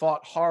 and they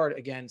fought hard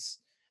against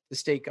the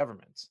state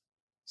government,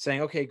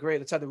 saying, okay, great,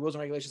 let's have the rules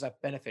and regulations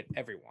that benefit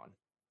everyone.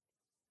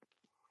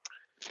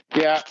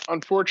 Yeah,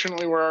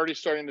 unfortunately, we're already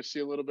starting to see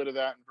a little bit of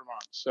that in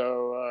Vermont.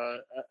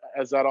 So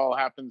as that all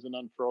happens and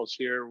unfurls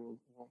here, you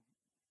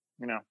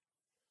know,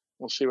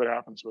 we'll see what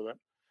happens with it.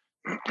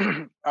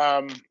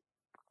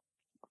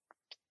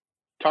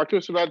 Talk to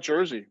us about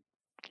Jersey.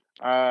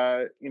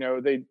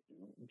 They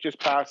just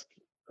passed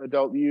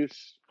adult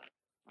use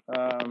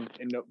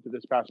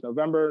this past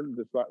November,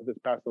 this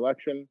past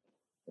election.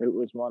 It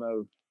was one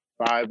of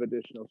 5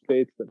 additional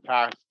states that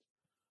passed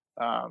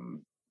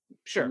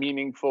Sure.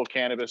 meaningful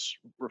cannabis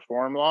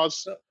reform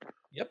laws.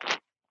 Yep.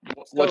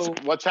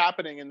 What's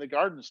happening in the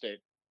Garden State?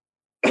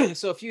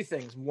 So a few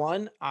things.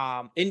 One,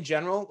 in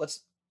general,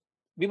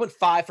 we went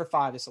 5 for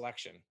 5 this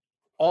election.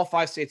 All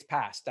 5 states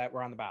passed that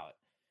were on the ballot,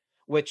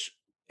 which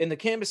in the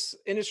cannabis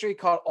industry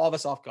caught all of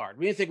us off guard.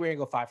 We didn't think we were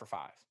gonna go 5 for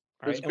 5.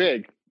 It was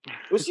big.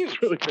 It was huge.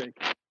 It's really big.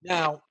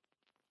 Now,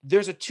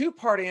 there's a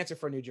 2-part answer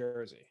for New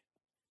Jersey,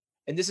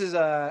 and this is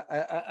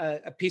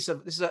a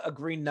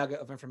green nugget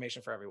of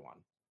information for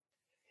everyone.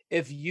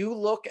 If you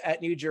look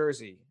at New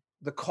Jersey,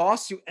 the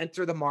cost to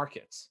enter the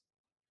markets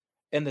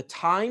and the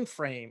time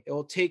frame it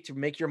will take to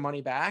make your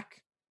money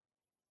back,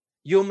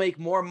 you'll make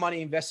more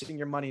money investing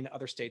your money in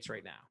other states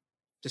right now.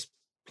 Just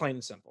plain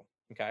and simple.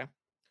 Okay.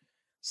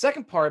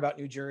 Second part about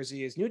New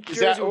Jersey is New Is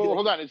that? Jersey would be Oh, like,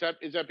 hold on.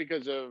 Is that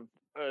because of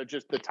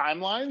just the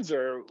timelines,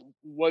 or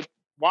what?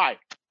 Why?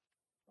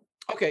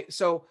 okay,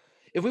 so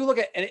if we look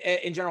at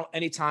in general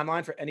any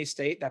timeline for any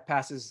state that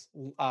passes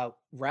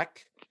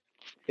rec,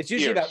 it's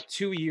usually Years. about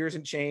 2 years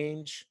and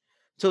change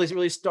until they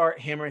really start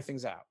hammering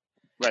things out.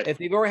 Right. If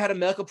they've already had a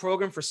medical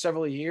program for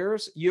several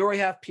years, you already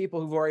have people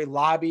who've already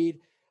lobbied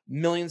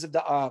millions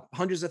of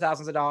hundreds of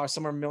thousands of dollars,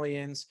 some are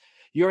millions.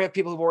 You already have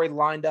people who've already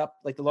lined up,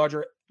 like the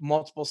larger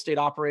multiple state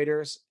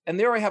operators, and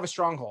they already have a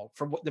stronghold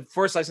for what the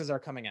first licenses are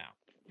coming out.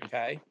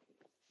 Okay.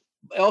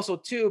 Also,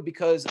 too,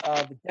 because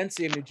of the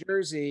density of New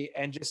Jersey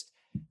and just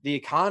the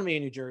economy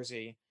in New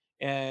Jersey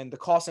and the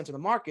cost center of the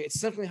market, it's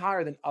significantly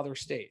higher than other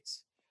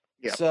states.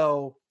 Yeah.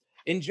 So,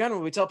 in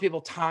general, we tell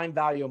people time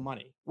value of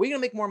money. What are you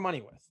going to make more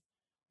money with?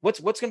 What's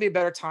going to be a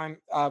better time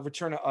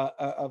return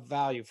of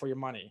value for your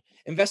money?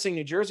 Investing in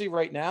New Jersey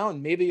right now,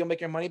 and maybe you'll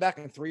make your money back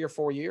in 3 or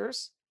 4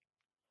 years,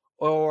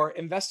 or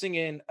investing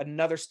in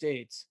another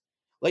state.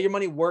 Let your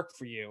money work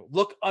for you.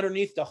 Look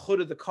underneath the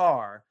hood of the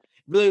car.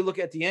 Really look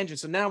at the engine.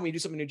 So now when you do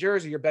something in New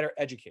Jersey, you're better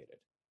educated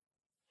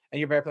and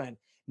you're better planned.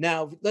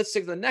 Now let's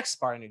take the next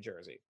part of New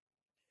Jersey.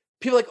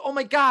 People are like, oh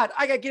my God,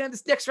 I got to get in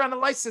this next round of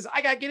licenses.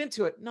 I got to get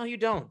into it. No, you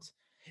don't.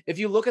 If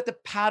you look at the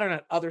pattern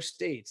at other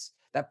states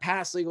that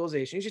pass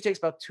legalization, it usually takes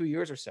about 2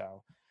 years or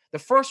so. The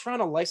first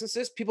round of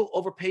licenses, people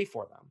overpay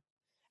for them.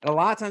 And a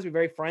lot of times, to be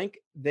very frank,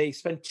 they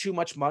spend too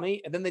much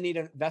money and then they need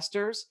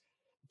investors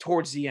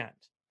towards the end.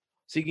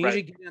 So you can Right.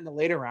 usually get in the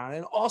later round.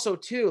 And also,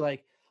 too,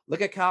 like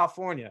look at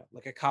California,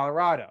 look at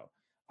Colorado,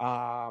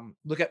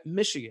 look at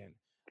Michigan,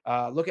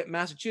 look at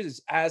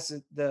Massachusetts.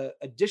 As the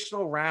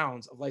additional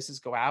rounds of license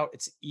go out,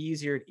 it's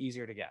easier and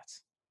easier to get.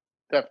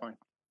 Definitely.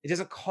 It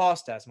doesn't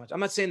cost as much. I'm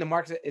not saying the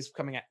market is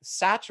becoming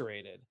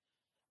saturated,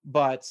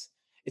 but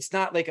it's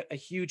not like a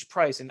huge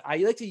price. And I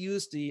like to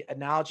use the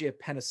analogy of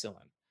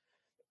penicillin.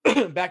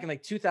 Back in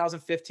like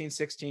 2015,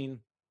 16,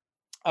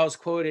 I was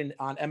quoted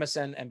on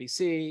MSN,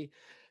 NBC,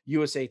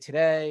 USA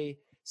Today,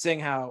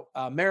 saying how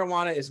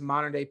marijuana is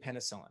modern day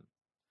penicillin.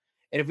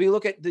 And if we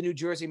look at the New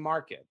Jersey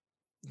market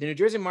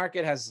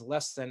has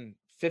less than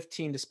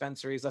 15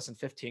 dispensaries, less than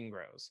 15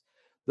 grows.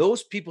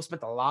 Those people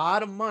spent a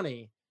lot of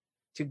money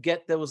to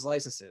get those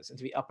licenses and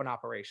to be up and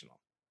operational.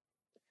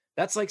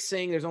 That's like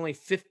saying there's only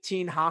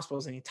 15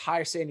 hospitals in the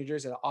entire state of New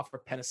Jersey that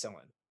offer penicillin.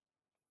 Right.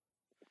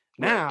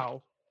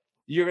 Now,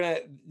 you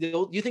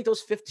think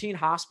those 15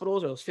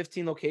 hospitals or those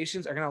 15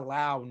 locations are gonna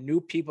allow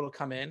new people to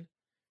come in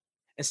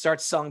and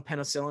start selling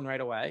penicillin right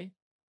away?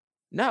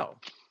 No.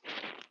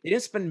 They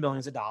didn't spend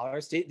millions of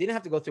dollars. They didn't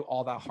have to go through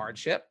all that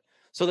hardship.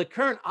 So the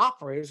current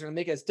operators are gonna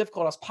make it as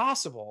difficult as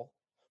possible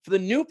for the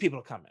new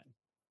people to come in,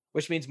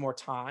 which means more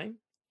time,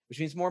 which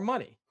means more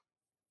money.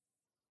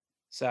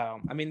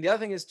 So, I mean, the other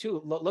thing is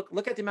too,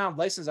 look at the amount of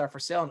licenses that are for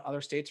sale in other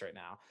states right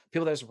now.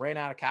 People that just ran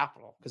out of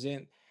capital because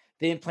they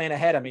didn't plan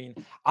ahead. I mean,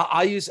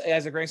 I use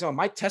as a great example,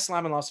 my test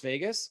lab in Las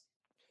Vegas,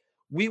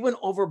 we went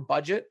over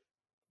budget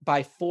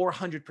by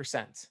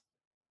 400%.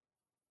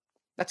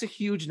 That's a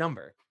huge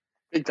number.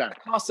 Big time. It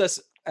cost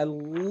us a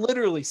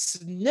literally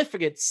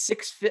significant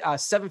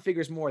 7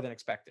 figures more than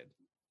expected.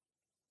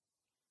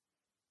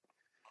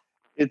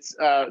 It's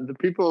the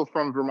people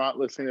from Vermont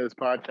listening to this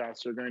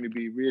podcast are going to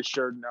be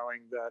reassured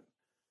knowing that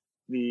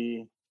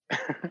the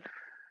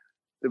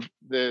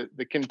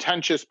the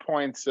contentious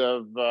points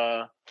of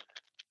the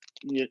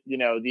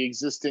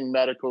existing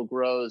medical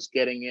grows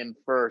getting in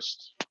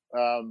first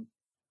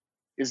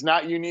is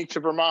not unique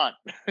to Vermont.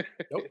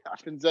 Nope. It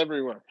happens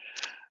everywhere.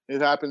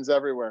 It happens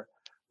everywhere.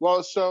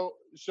 Well, so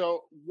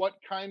what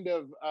kind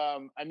of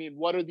I mean,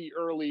 what are the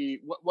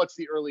early what's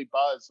the early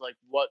buzz? Like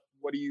what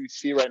do you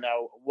see right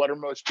now? What are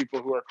most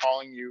people who are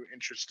calling you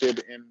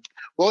interested in?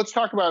 Well, let's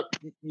talk about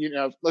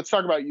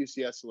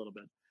UCS a little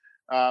bit.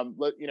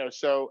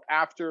 So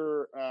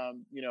after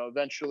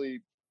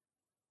eventually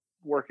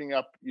working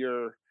up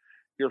your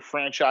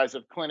franchise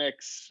of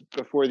clinics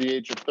before the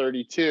age of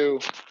 32,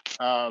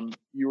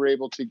 you were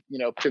able to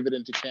pivot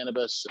into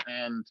cannabis,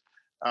 and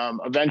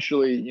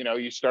eventually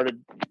you started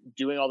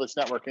doing all this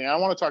networking. And I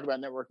want to talk about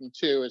networking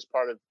too as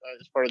part of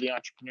the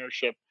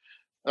entrepreneurship,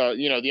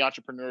 the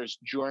entrepreneur's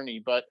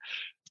journey. But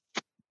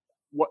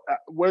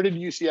where did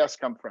UCS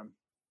come from?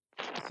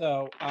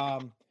 So,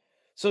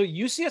 so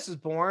UCS is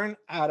born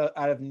out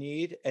of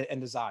need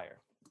and desire.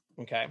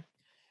 Okay,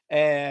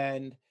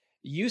 and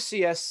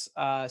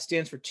UCS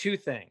stands for two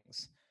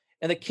things.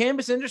 In the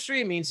cannabis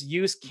industry, it means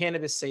use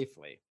cannabis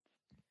safely.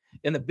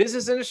 In the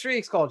business industry,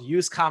 it's called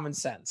use common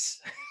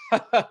sense.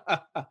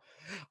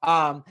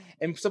 And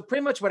so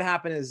pretty much what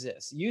happened is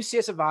this: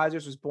 UCS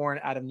Advisors was born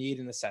out of need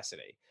and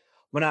necessity.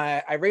 When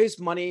I raised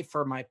money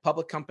for my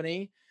public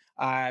company,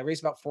 I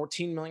raised about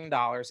 $14 million,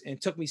 and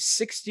it took me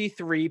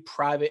 63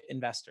 private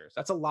investors.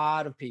 That's a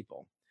lot of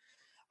people.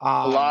 A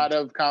Um, lot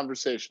of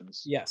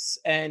conversations. yes.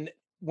 And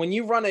when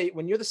you're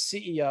the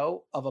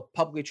CEO of a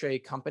publicly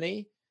traded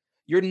company,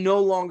 you're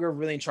no longer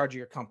really in charge of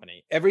your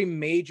company. Every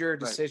major Right.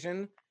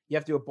 decision, you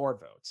have to do a board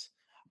vote.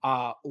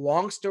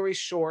 Long story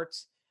short,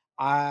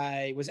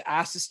 I was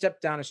asked to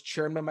step down as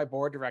chairman of my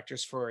board of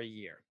directors for a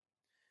year.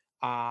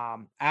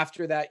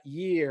 After that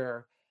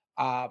year,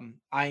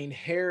 I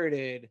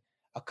inherited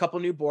a couple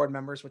new board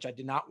members, which I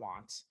did not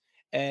want,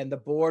 and the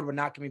board would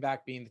not give me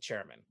back being the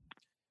chairman.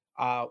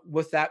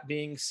 With that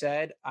being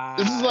said,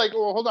 This is like,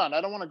 well, hold on.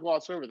 I don't want to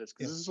gloss over this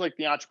because yeah, this is like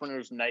the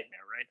entrepreneur's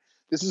nightmare, right?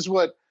 This is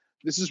what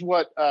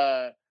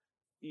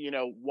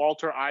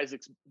Walter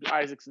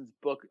Isaacson's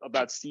book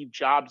about Steve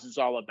Jobs is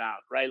all about,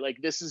 right? Like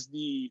this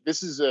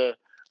is a,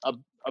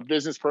 a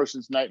business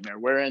person's nightmare,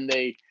 wherein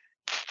they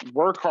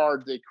work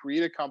hard, they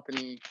create a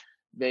company,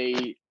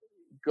 they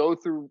go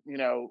through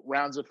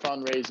rounds of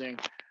fundraising,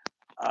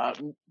 uh,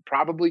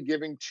 probably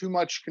giving too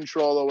much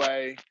control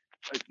away,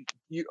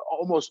 you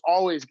almost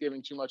always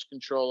giving too much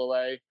control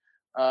away,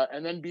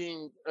 and then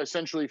being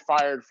essentially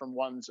fired from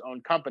one's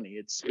own company.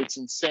 It's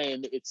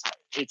insane. It's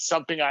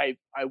something I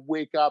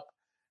wake up,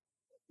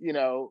 you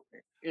know,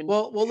 in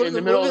in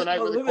the middle of the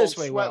night with a Look at this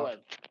cold way. sweat. Well,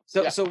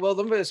 Yeah, well,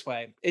 look at this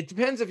way. It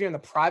depends if you're in the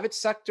private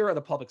sector or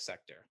the public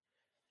sector.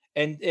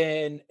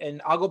 And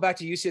I'll go back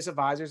to UCS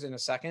advisors in a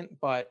second,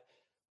 but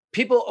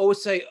people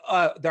always say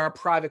there are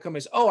private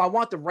companies. Oh, I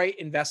want the right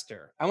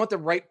investor. I want the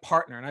right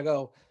partner. And I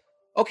go,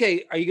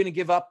 okay, are you going to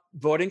give up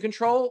voting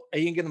control? Are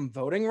you going to give them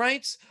voting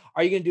rights?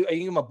 Are you going to do? Are you going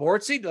to give them a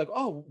board seat? They're like,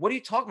 oh, what are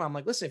you talking about? I'm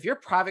like, listen, if you're a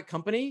private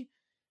company,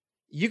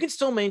 you can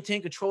still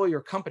maintain control of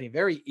your company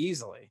very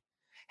easily.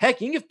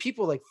 Heck, you can give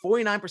people like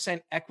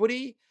 49%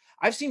 equity.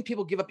 I've seen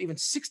people give up even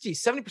 60,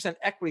 70%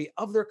 equity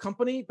of their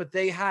company, but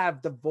they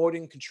have the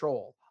voting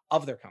control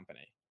of their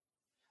company.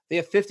 They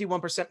have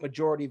 51%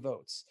 majority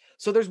votes.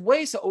 So there's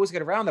ways to always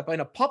get around that. But in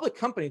a public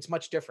company, it's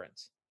much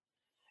different.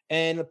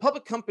 And the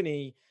public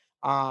company,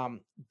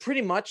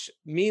 pretty much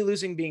me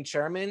losing being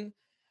chairman,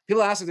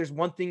 people ask if there's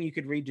one thing you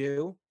could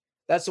redo.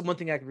 That's the one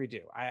thing I could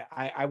redo.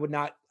 I would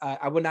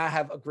not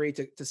have agreed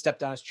to step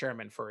down as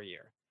chairman for a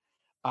year,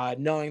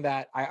 knowing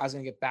that I was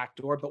going to get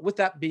backdoored. But with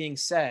that being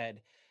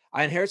said,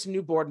 I inherited some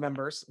new board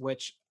members,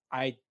 which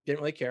I didn't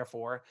really care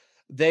for.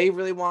 They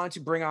really wanted to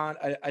bring on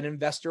an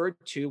investor or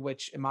two,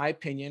 which, in my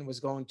opinion, was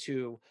going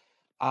to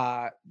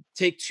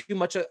take too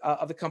much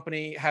of the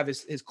company, have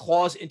his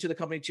claws into the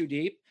company too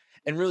deep,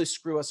 and really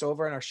screw us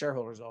over and our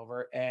shareholders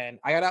over. And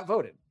I got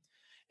outvoted.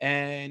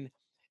 And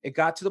it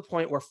got to the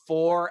point where um,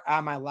 4 out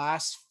of my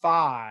last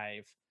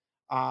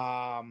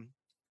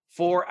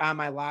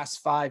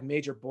 5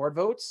 major board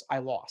votes, I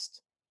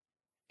lost.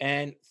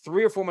 And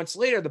 3 or 4 months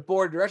later, the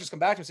board of directors come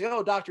back to me and say,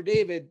 "Oh, Dr.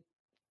 David,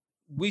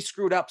 we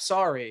screwed up.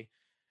 Sorry.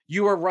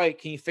 You were right.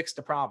 Can you fix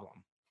the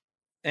problem?"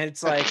 And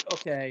it's like,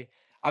 okay,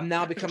 I'm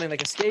now becoming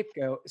like a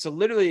scapegoat. So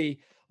literally,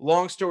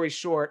 long story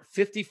short,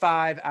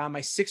 55 out of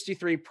my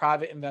 63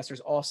 private investors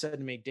all said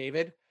to me,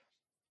 "David,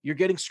 you're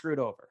getting screwed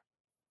over.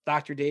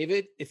 Dr.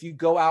 David, if you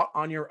go out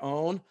on your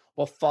own,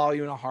 we'll follow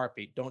you in a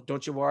heartbeat.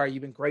 Don't you worry.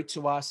 You've been great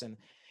to us." And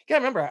you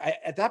gotta remember,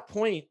 at that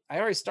point, I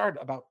already started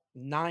about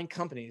 9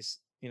 companies,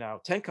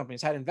 10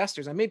 companies had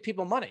investors. I made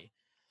people money.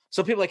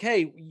 So people like,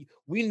 hey,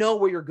 we know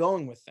where you're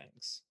going with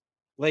things.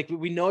 Like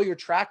we know your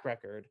track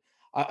record.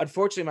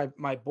 Unfortunately,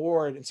 my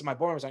board and some of my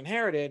board members I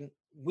inherited,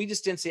 we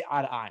just didn't see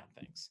eye to eye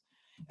on things.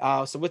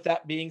 So with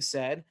that being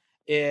said,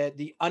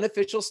 the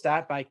unofficial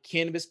stat by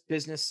Cannabis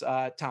Business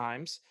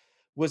Times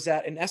was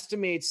that an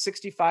estimated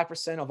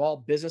 65% of all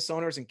business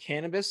owners in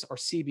cannabis or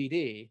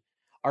CBD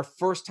are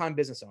first time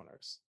business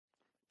owners.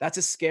 That's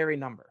a scary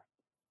number.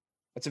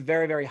 That's a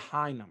very, very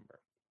high number.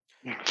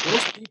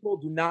 Most people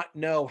do not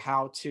know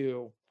how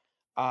to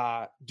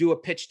do a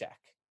pitch deck.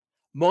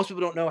 Most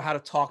people don't know how to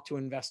talk to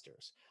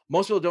investors.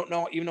 Most people don't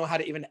know how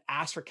to even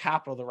ask for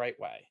capital the right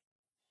way.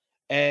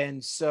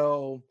 And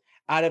so,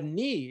 out of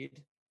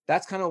need,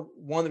 that's kind of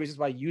one of the reasons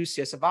why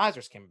UCS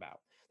advisors came about.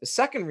 The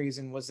second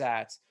reason was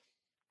that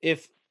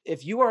if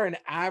you are an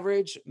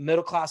average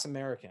middle class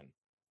American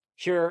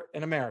here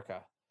in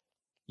America,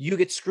 you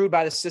get screwed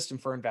by the system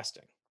for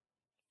investing.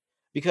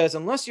 Because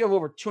unless you have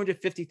over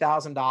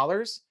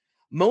 $250,000,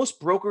 most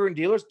broker and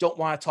dealers don't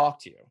want to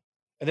talk to you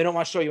and they don't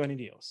want to show you any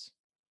deals.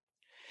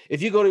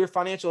 If you go to your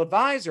financial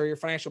advisor, your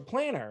financial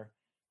planner,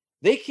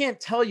 they can't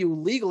tell you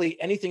legally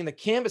anything in the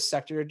cannabis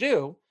sector to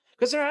do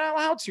because they're not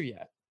allowed to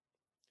yet.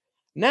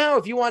 Now,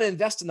 if you want to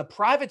invest in the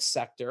private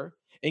sector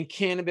in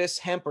cannabis,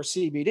 hemp, or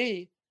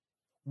CBD,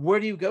 where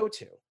do you go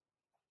to?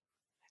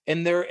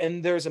 And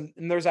there's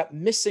that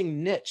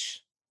missing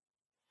niche.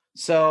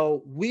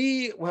 So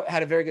we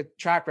had a very good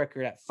track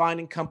record at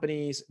finding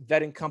companies,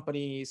 vetting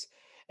companies,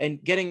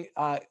 and getting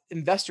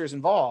investors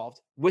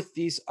involved with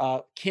these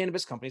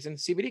cannabis companies and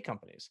CBD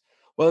companies,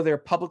 whether they're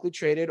publicly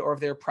traded or if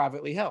they're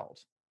privately held.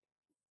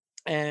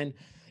 And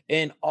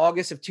in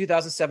August of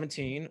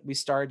 2017, we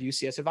started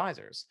UCS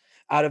Advisors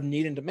out of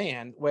need and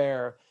demand,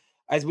 where,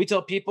 as we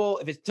tell people,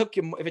 if it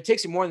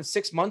takes you more than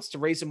 6 months to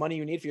raise the money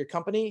you need for your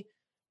company,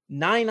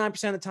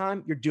 99% of the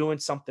time you're doing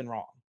something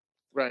wrong.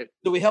 right.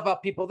 So we help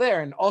out people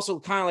there, and also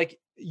kind of like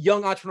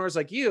young entrepreneurs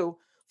like you,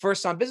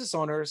 first time business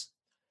owners,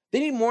 they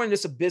need more than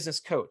just a business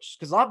coach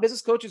because a lot of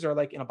business coaches are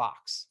like in a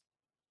box.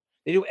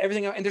 They do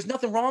everything, and there's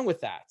nothing wrong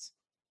with that.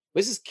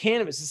 This is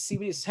cannabis, this is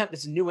CBD, this is hemp,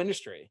 this is a new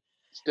industry.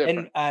 It's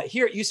And different.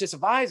 here at UCS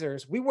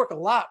Advisors, we work a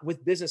lot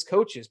with business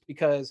coaches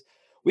because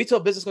we tell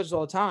business coaches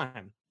all the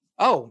time,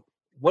 oh,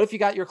 what if you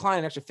got your client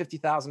an extra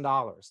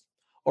 $50,000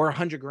 or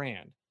 100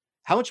 grand?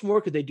 How much more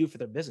could they do for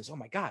their business? Oh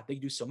my God, they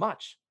could do so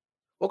much.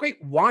 Well,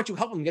 great. Why don't you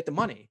help them get the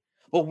money?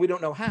 Well, we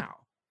don't know how.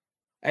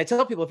 I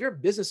tell people if you're a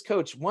business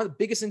coach, one of the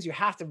biggest things you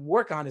have to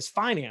work on is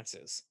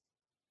finances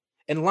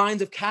and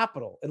lines of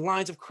capital and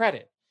lines of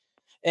credit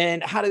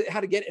and how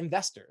to get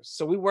investors.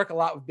 So we work a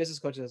lot with business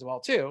coaches as well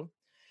too.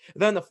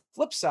 Then the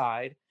flip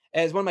side,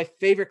 as one of my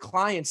favorite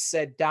clients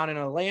said down in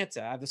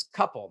Atlanta, I have this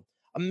couple,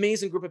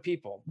 amazing group of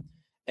people,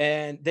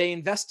 and they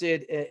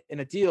invested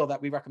in a deal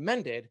that we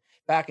recommended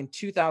back in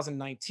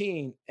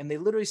 2019. And they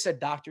literally said,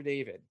 Dr.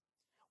 David,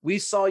 we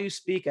saw you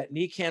speak at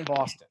NECANN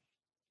Boston.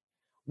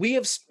 We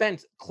have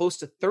spent close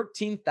to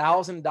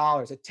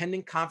 $13,000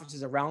 attending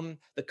conferences around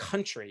the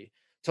country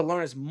to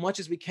learn as much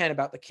as we can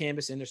about the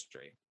cannabis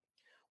industry.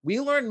 We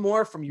learned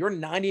more from your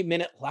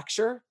 90-minute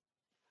lecture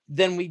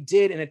than we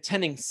did in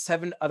attending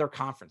 7 other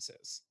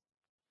conferences.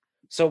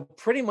 So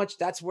pretty much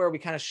that's where we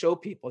kind of show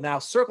people. Now,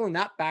 circling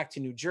that back to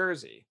New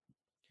Jersey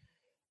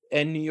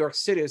and New York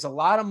City, there's a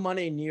lot of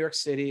money in New York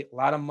City, a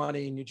lot of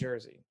money in New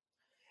Jersey.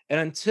 And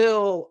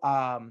until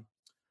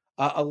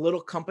a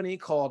little company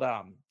called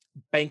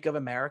Bank of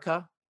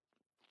America,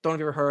 don't know if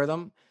you ever heard of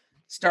them,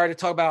 started to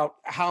talk about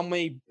how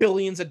many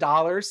billions of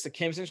dollars the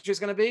cannabis industry is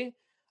going to be.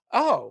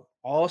 Oh,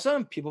 all of a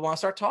sudden, people want to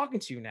start talking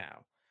to you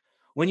now.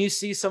 When you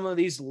see some of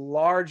these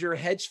larger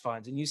hedge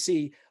funds and you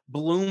see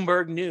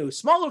Bloomberg News,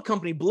 small little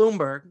company,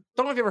 Bloomberg,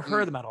 don't know if you ever heard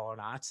Mm. of them at all or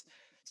not,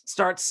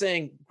 start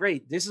saying,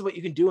 great, this is what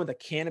you can do in the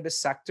cannabis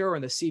sector or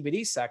in the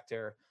CBD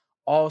sector.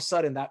 All of a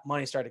sudden, that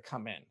money started to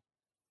come in.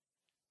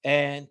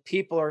 And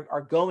people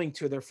are going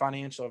to their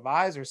financial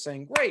advisor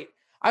saying, great,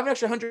 I have an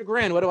extra 100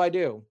 grand. What do I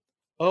do?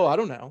 Oh, I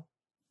don't know.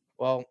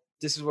 Well,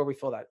 this is where we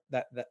fill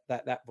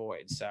that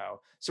void. So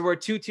we're a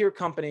two-tier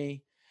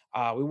company.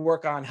 We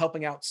work on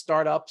helping out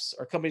startups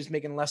or companies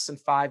making less than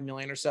 5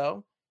 million or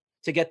so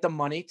to get the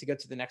money to get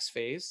to the next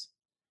phase.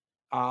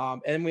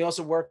 And we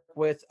also work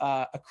with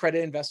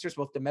accredited investors,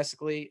 both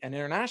domestically and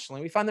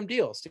internationally. We find them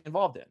deals to get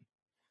involved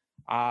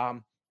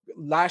in.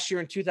 Last year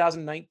in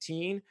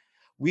 2019,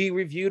 we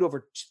reviewed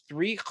over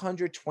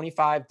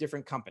 325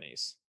 different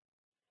companies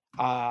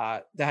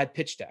that had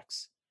pitch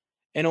decks,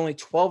 and only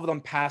 12 of them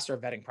passed our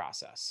vetting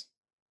process.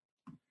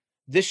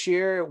 This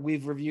year,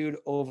 we've reviewed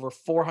over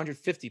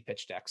 450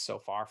 pitch decks so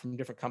far from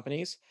different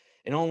companies,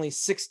 and only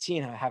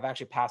 16 have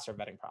actually passed our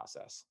vetting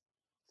process.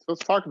 So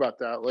let's talk about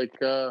that. Like,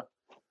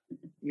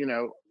 you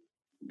know,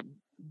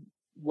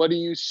 what do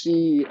you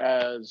see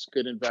as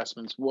good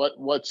investments?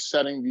 What's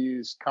setting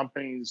these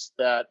companies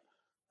that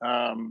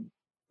um,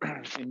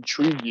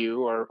 intrigue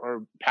you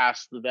or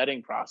pass the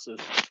vetting process?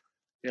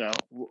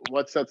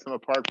 What sets them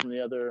apart from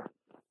the other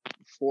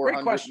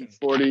Great question.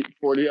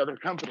 440 other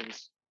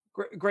companies?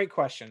 Great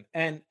question.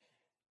 And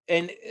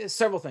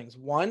several things.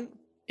 One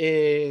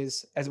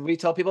is, as we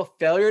tell people,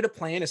 failure to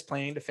plan is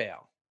planning to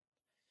fail.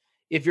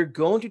 If you're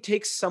going to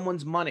take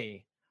someone's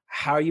money,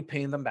 how are you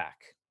paying them back?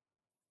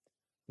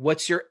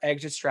 What's your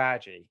exit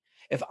strategy?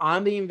 If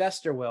I'm the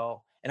investor,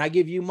 Will, and I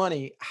give you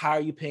money, how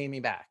are you paying me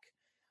back?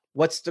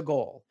 What's the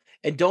goal?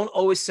 And don't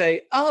always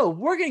say, oh,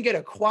 we're going to get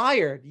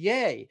acquired.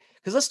 Yay.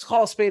 Because let's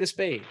call a spade a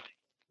spade.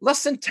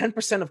 Less than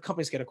 10% of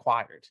companies get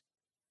acquired.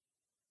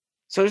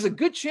 So there's a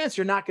good chance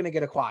you're not going to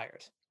get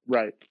acquired.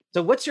 Right.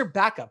 So what's your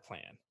backup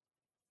plan?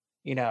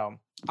 You know,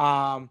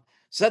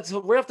 so that's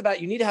right off the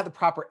bat, you need to have the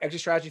proper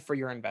exit strategy for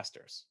your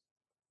investors.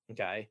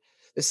 Okay.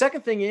 The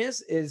second thing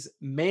is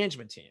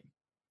management team.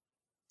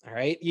 All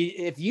right.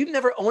 If you've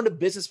never owned a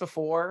business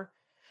before,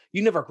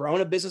 you've never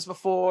grown a business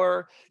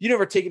before, you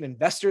never taken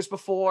investors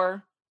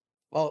before,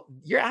 well,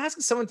 you're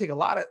asking someone to take a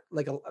lot of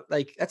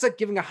like that's like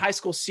giving a high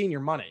school senior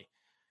money.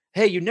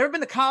 Hey, you've never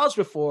been to college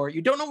before,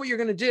 you don't know what you're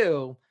going to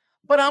do,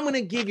 but I'm going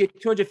to give you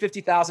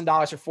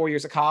 $250,000 for 4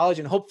 years of college,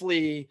 and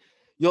hopefully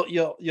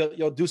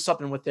you'll do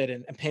something with it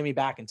and pay me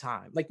back in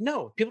time. Like,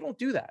 no, people don't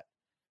do that.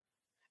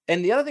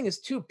 And the other thing is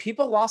too,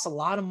 people lost a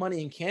lot of money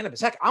in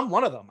cannabis. Heck, I'm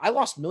one of them. I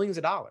lost millions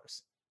of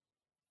dollars.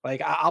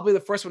 Like I'll be the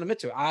first one to admit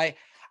to it.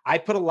 I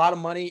put a lot of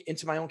money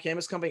into my own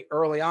cannabis company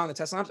early on in the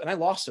Tesla labs, and I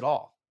lost it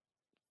all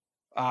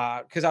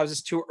because I was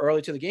just too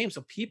early to the game.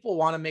 So people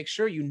want to make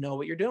sure you know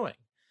what you're doing.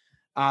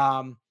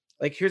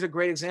 Like here's a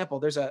great example.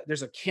 There's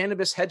a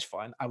cannabis hedge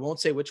fund. I won't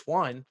say which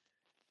one,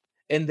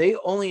 and they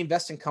only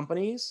invest in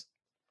companies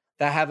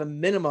that have a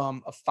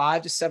minimum of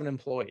 5 to 7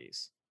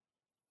 employees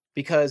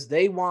because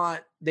they know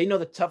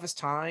the toughest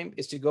time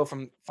is to go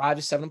from 5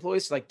 to 7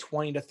 employees to like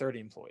 20 to 30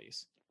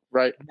 employees.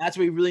 Right. And that's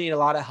where you really need a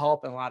lot of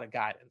help and a lot of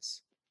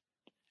guidance.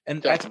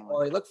 And that's Definitely.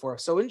 all I look for.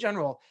 So in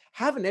general,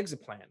 have an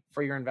exit plan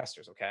for your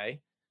investors.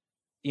 Okay.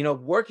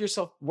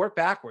 Work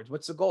backwards.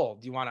 What's the goal?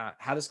 Do you want to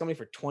have this company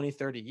for 20,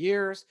 30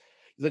 years?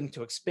 You're looking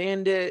to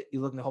expand it.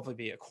 You're looking to hopefully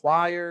be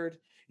acquired.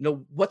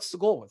 What's the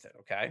goal with it?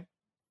 Okay.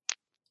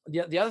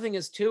 The other thing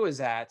is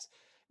that,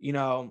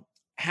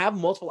 have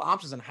multiple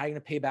options on how you're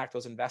going to pay back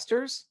those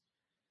investors.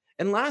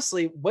 And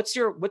lastly, what's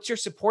your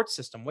support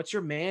system? What's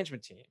your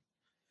management team?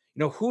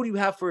 Who do you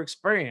have for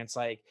experience?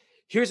 Like,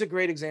 here's a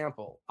great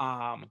example.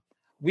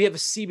 We have a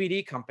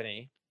CBD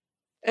company,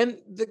 and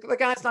the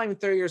guy's not even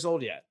 30 years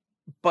old yet,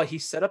 but he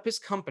set up his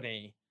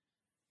company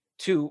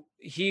to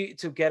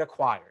get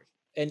acquired.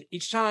 And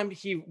each time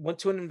he went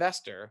to an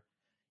investor,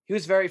 he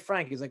was very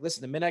frank. He's like,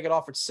 listen, the minute I get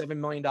offered $7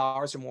 million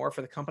or more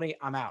for the company,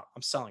 I'm out.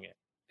 I'm selling it.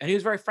 And he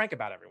was very frank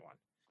about everyone.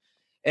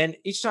 And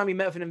each time he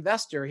met with an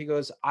investor, he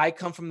goes, I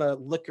come from the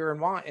liquor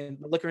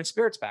and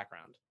spirits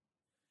background.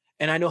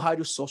 And I know how to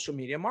do social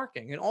media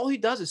marketing. And all he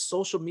does is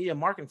social media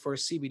marketing for a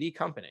CBD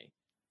company.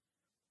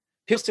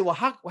 People say, well,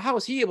 how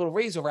is he able to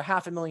raise over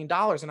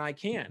 $500,000 and I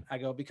can't? I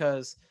go,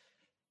 because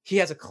he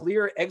has a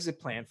clear exit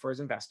plan for his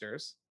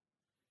investors.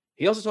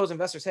 He also told his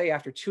investors, hey,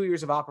 after 2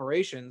 years of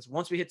operations,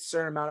 once we hit a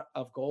certain amount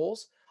of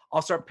goals,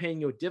 I'll start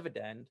paying you a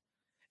dividend.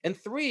 And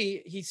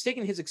three, he's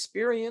taking his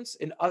experience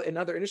in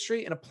other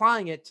industry and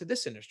applying it to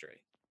this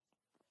industry.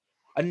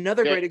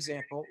 Another Yeah. great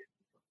example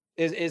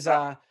is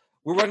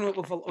we're working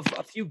with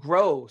a few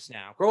grow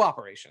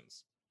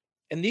operations.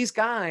 And these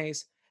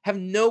guys have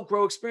no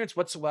grow experience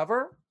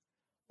whatsoever,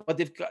 but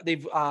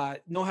they've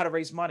know how to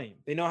raise money.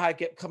 They know how to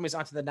get companies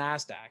onto the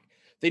NASDAQ.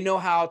 They know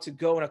how to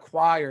go and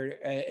acquire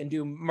and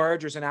do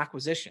mergers and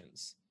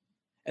acquisitions.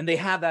 And they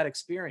have that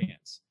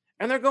experience.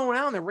 And they're going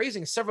out and they're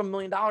raising several $1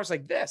 million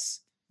like this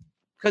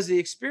because the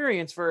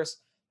experience versus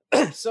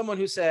someone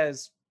who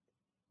says,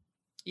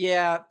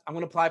 yeah, I'm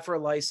going to apply for a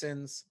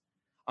license.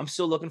 I'm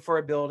still looking for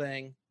a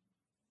building.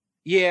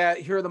 Yeah,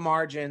 here are the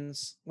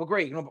margins. Well,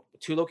 great.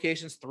 2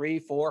 locations, 3,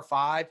 4,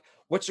 5.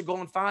 What's your goal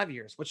in 5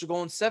 years? What's your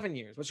goal in 7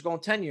 years? What's your goal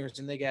in 10 years?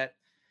 And they get,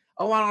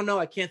 oh, I don't know.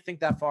 I can't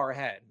think that far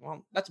ahead.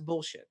 Well, that's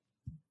bullshit.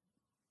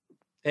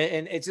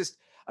 And it's just,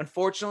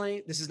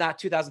 unfortunately, this is not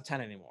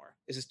 2010 anymore.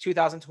 This is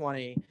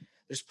 2020.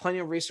 There's plenty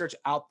of research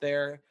out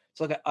there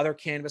to look at other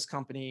cannabis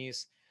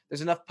companies.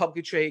 There's enough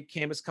publicly traded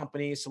cannabis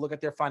companies to look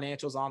at their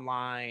financials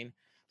online.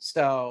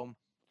 So,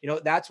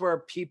 that's where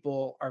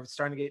people are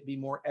starting to be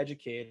more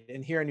educated.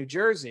 And here in New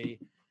Jersey,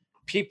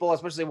 people,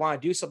 as much as they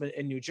want to do something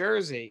in New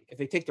Jersey, if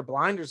they take their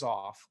blinders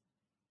off,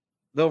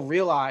 they'll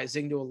realize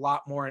they can do a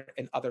lot more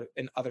in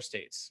other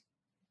states.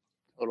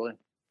 Totally.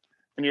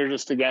 And you're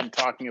just again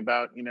talking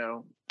about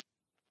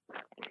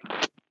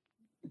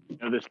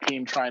this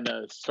team trying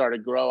to start a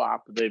grow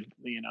op. They've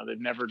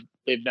never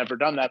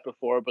done that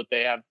before, but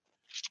they have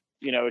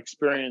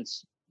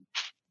experience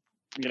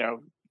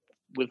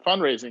with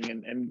fundraising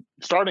and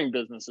starting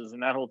businesses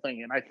and that whole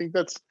thing. And I think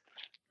that's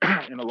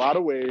in a lot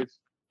of ways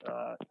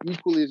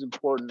equally as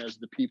important as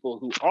the people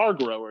who are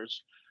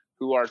growers,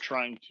 who are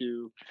trying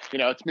to,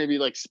 it's maybe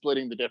like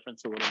splitting the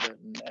difference a little bit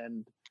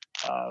and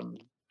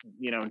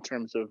in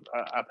terms of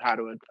how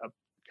to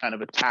kind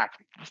of attack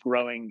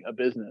growing a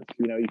business.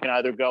 You can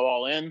either go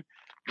all in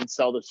and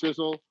sell the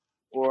sizzle,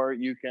 or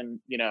you can,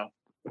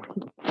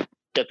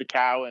 get the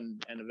cow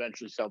and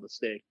eventually sell the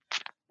steak.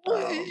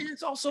 Well,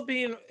 it's also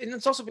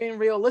being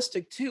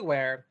realistic too,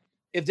 where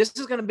if this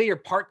is going to be your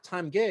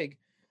part-time gig,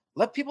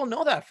 let people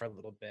know that for a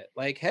little bit.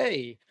 Like,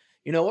 hey,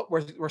 you know what?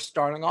 We're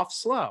starting off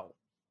slow,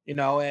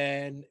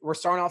 and we're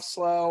starting off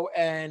slow,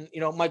 and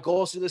my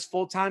goal is to do this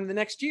full time the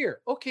next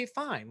year. Okay,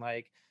 fine.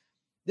 Like,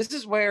 this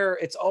is where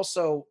it's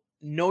also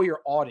know your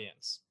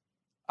audience.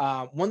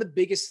 One of the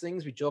biggest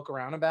things we joke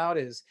around about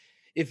is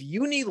if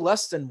you need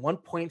less than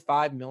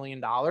 $1.5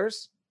 million,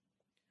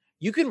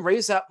 you can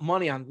raise that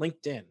money on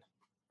LinkedIn.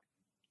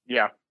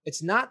 Yeah.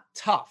 It's not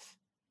tough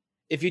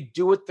if you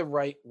do it the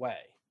right way.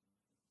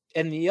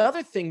 And the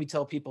other thing we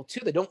tell people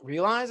too, they don't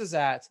realize, is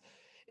that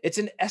it's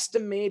an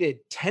estimated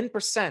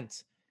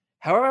 10%.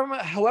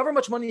 However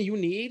much money you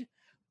need,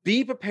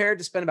 be prepared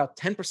to spend about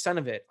 10%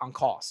 of it on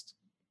cost.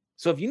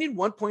 So if you need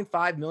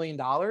 $1.5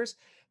 million,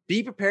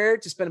 be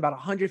prepared to spend about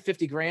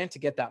 150 grand to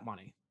get that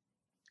money.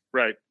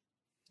 Right.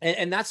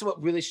 And that's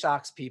what really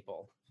shocks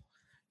people.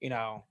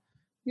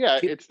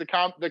 Yeah, it's the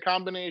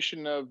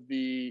combination of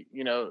the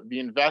the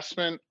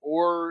investment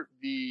or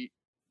the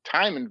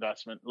time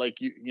investment. Like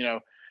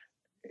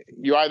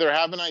you either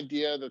have an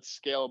idea that's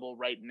scalable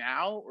right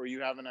now, or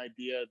you have an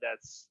idea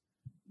that's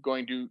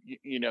going to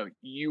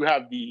you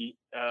have the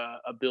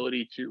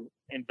ability to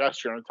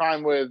invest your own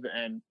time with,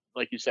 and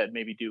like you said,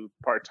 maybe do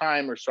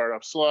part-time or start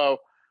off slow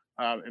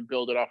and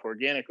build it off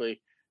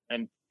organically.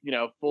 And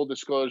full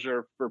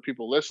disclosure for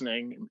people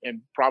listening,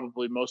 and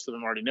probably most of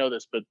them already know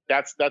this, but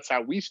that's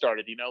how we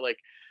started.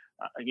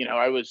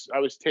 I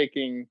was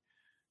taking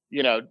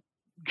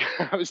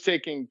I was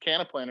taking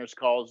Cannaplanners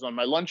calls on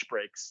my lunch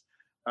breaks,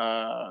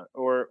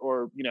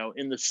 or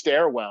in the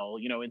stairwell,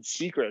 in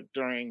secret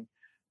during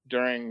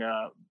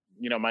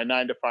my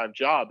 9 to 5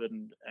 job,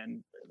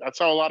 and that's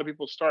how a lot of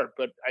people start.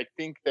 But I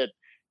think that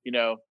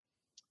you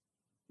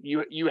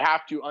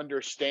have to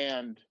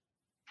understand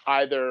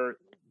either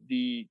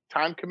the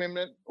time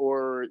commitment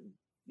or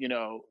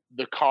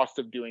the cost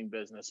of doing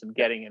business and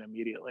getting it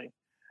immediately.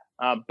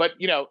 But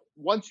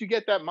once you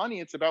get that money,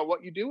 it's about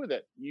what you do with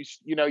it. You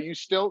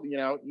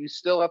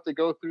still have to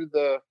go through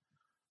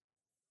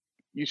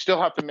you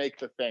still have to make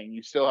the thing.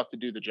 You still have to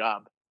do the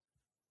job.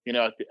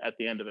 at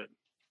the end of it.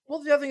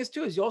 Well, the other thing is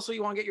too is you want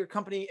to get your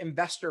company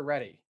investor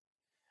ready.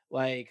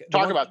 Like the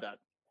Talk one, about that.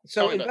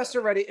 Tell so me about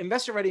that.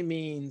 investor ready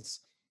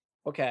means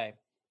okay.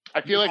 I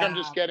You feel like I'm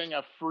just have getting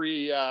a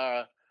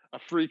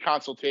free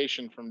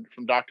consultation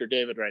from Dr.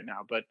 David right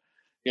now, but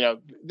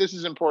this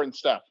is important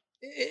stuff.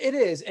 It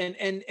is,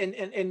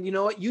 and you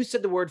know what? You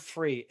said the word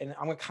free, and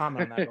I'm gonna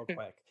comment on that real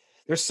quick.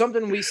 There's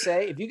something we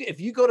say if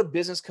you go to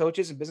business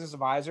coaches and business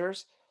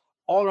advisors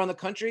all around the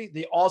country,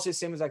 they all say the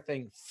same exact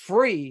thing.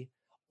 Free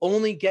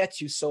only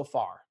gets you so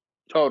far.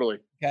 Totally.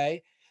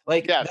 Okay.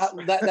 Like Yes.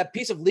 that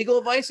piece of legal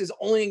advice is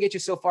only gonna get you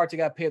so far to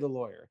gotta pay the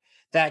lawyer.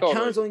 That Totally.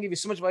 accountant's only give you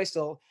so much advice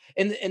still.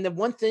 And the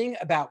one thing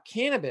about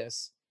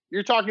cannabis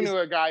You're talking is to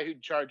a guy who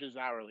charges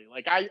hourly.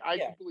 Like I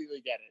yeah,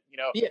 completely get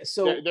it. yeah.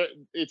 So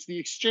It's the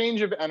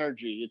exchange of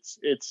energy.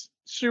 It's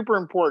super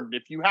important.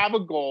 If you have a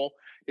goal,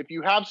 if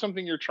you have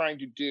something you're trying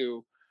to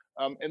do,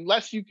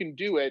 unless you can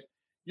do it,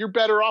 you're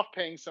better off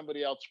paying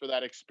somebody else for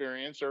that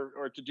experience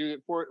or to do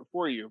it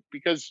for you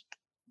because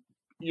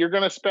you're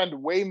going to spend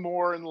way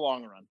more in the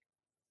long run.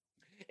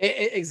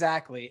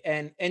 Exactly.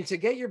 And to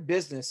get your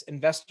business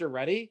investor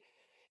ready,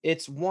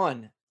 it's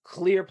one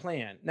clear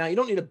plan. Now you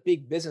don't need a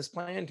big business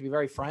plan, to be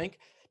very frank.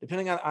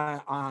 Depending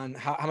on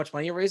how much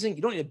money you're raising,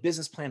 you don't need a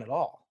business plan at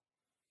all.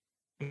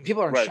 And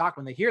people are in Right. shock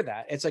when they hear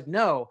that. It's like,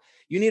 no,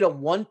 you need a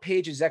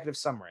one-page executive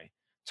summary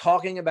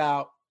talking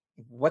about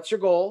what's your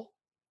goal,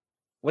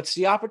 what's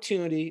the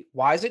opportunity,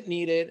 why is it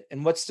needed,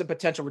 and what's the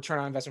potential return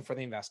on investment for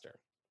the investor.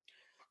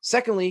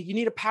 Secondly, you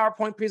need a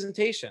PowerPoint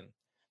presentation.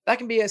 That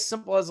can be as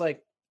simple as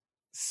like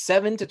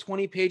 7 to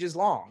 20 pages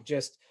long.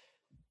 Just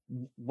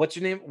what's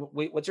your name?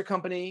 What's your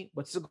company?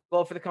 What's the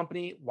goal for the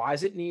company? Why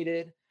is it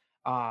needed?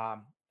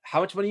 How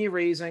much money you're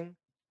raising?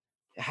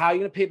 How are you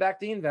going to pay back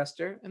the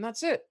investor? And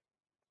that's it.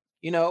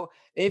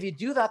 If you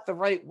do that the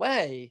right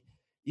way,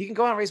 you can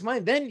go out and raise money.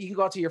 Then you can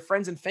go out to your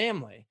friends and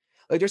family.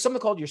 Like there's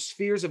something called your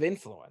spheres of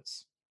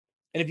influence.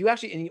 And if you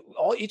actually,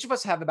 each of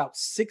us have about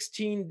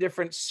 16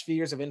 different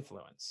spheres of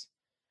influence.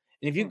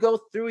 And if you Hmm. go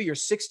through your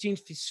 16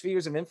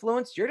 spheres of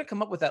influence, you're going to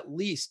come up with at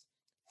least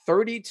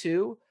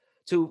 32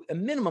 to a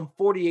minimum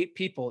 48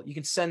 people you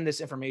can send this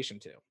information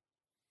to.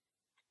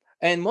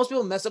 And most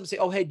people mess up and say,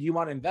 "Oh, hey, do you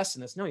want to invest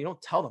in this?" No, you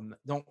don't tell them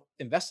don't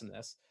invest in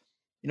this.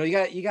 You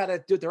got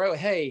to do it the right way.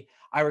 Hey,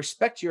 I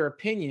respect your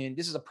opinion.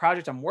 This is a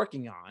project I'm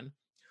working on.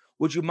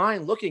 Would you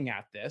mind looking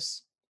at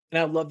this? And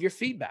I love your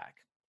feedback.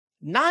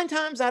 9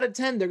 times out of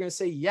 10, they're going to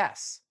say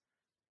yes.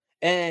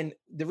 And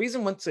the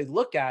reason once they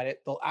look at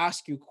it, they'll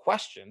ask you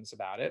questions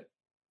about it.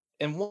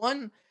 And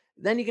one,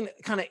 then you can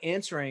kind of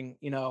answering,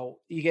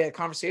 you get a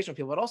conversation with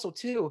people, but also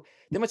two,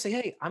 they might say,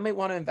 "Hey, I might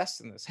want to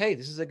invest in this. Hey,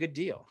 this is a good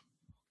deal."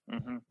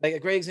 Hmm. Like a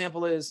great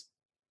example is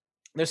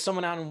there's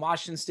someone out in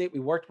Washington State we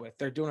worked with.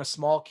 They're doing a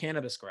small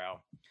cannabis grow,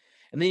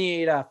 and they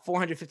need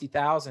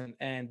 450,000,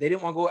 and they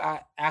didn't want to go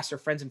ask their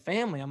friends and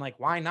family. I'm like,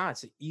 why not?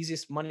 It's the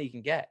easiest money you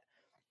can get.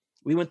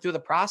 We went through the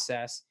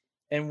process,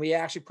 and we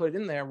actually put it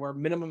in there where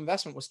minimum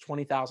investment was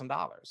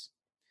 $20,000.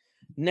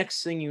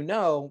 Next thing you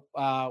know,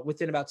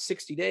 within about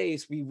 60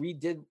 days, we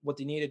redid what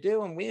they needed to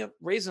do, and we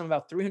raised them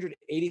about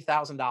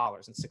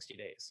 $380,000 in 60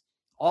 days,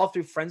 all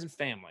through friends and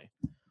family,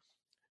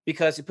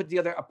 because we put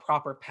together a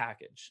proper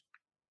package.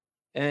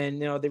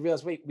 And they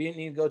realized, wait, we didn't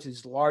need to go to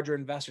these larger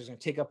investors and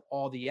take up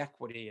all the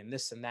equity and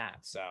this and that.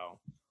 So,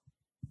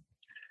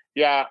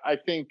 Yeah, I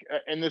think,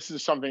 and this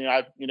is something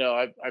I've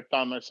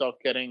found myself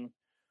getting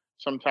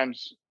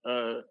sometimes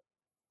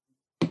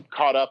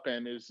caught up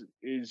in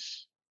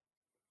is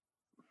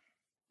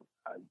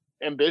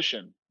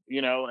ambition,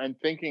 and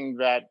thinking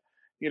that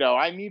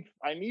I need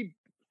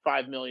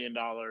 $5 million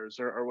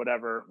or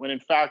whatever, when in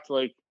fact,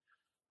 like,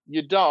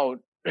 you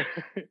don't.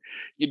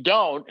 You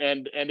don't,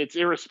 and it's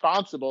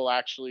irresponsible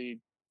actually,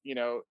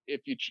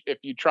 if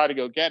you try to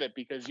go get it,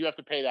 because you have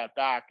to pay that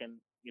back, and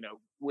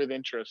with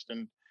interest,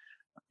 and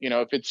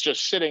if it's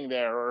just sitting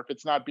there, or if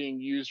it's not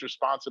being used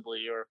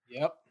responsibly, or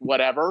yep.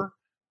 whatever.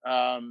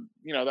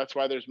 That's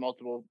why there's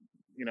multiple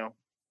you know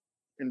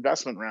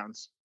investment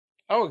rounds.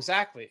 Oh,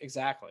 exactly.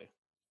 Exactly.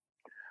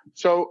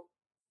 So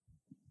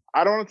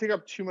I don't want to take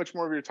up too much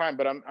more of your time,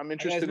 but I'm I got as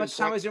interested in much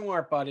time 20. as you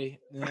want, buddy.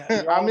 You're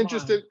I'm all mine.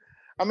 interested.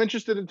 I'm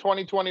interested in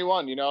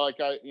 2021.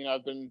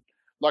 I've been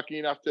lucky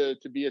enough to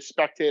be a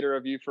spectator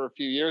of you for a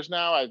few years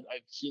now. I've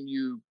seen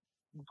you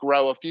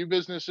grow a few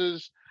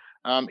businesses,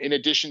 in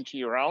addition to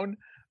your own.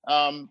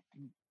 Um,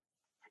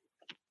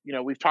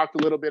 we've talked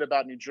a little bit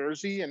about New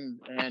Jersey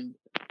and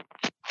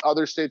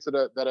other states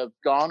that have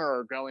gone or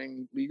are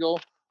going legal.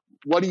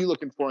 What are you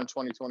looking for in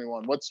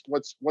 2021?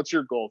 What's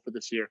your goal for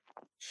this year?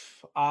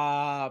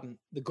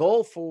 The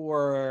goal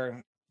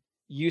for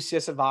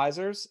UCS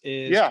advisors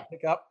is to Yeah.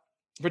 pick up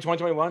for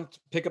 2021, to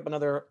pick up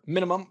another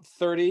minimum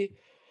 30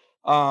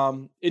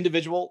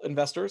 individual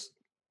investors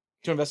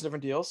to invest in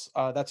different deals.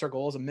 That's our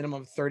goal, is a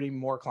minimum of 30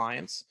 more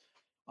clients,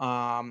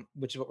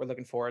 which is what we're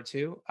looking forward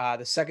to.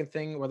 The second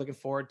thing we're looking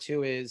forward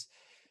to is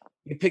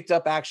we picked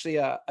up actually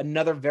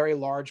another very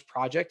large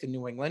project in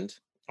New England.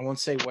 I won't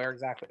say where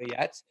exactly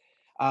yet,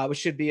 which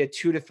should be a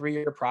 2 to 3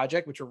 year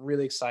project, which we're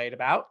really excited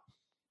about.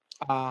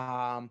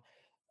 Um,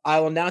 I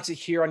will announce it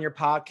here on your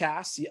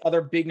podcast. The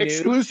other big news,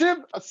 Exclusive,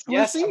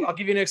 yes, exclusive. I'll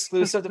give you an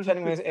exclusive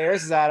depending when it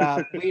airs, is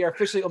that we are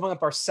officially opening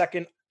up our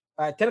second,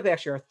 technically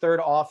actually our third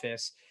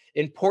office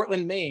in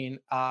Portland, Maine,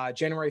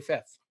 January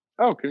 5th.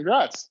 Oh,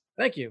 congrats!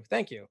 Thank you,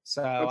 thank you.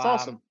 So That's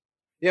awesome.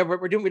 yeah,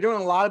 we're doing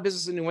a lot of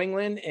business in New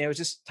England, and it was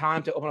just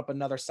time to open up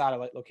another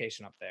satellite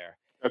location up there.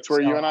 That's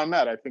where you So and I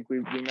met. I think we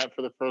met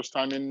for the first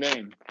time in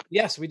Maine.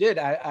 yes, we did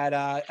at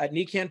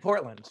NECAN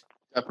Portland.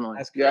 Definitely.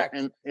 That's Yeah,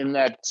 correct. in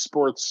that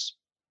sports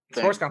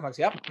Sports thing, complex.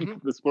 Yep.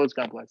 Mhm. the sports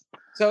complex.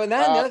 So and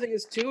then the Uh, other thing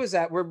is too is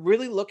that we're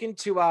really looking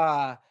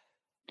to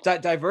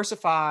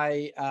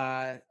diversify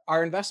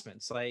our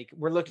investments. Like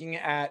we're looking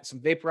at some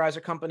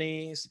vaporizer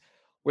companies.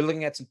 We're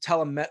looking at some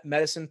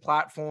telemedicine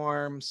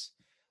platforms.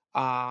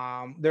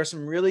 There's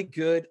some really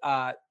good,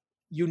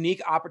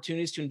 unique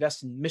opportunities to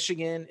invest in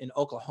Michigan, in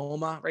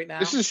Oklahoma right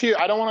this now. is huge.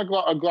 I don't want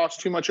to gloss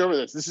too much over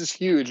this. This is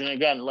huge. And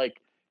again, like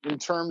in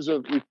terms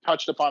of, we've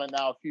touched upon it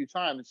now a few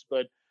times,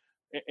 but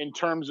in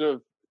terms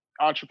of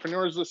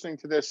entrepreneurs listening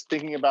to this,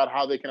 thinking about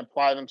how they can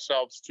apply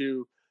themselves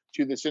to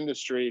this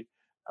industry,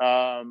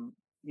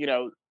 you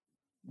know,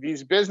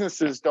 these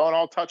businesses don't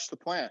all touch the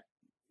plant,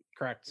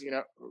 Correct.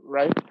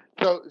 right?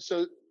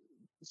 So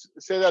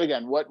say that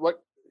again. What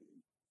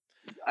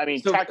I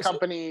mean, So tech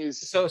companies,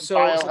 so so so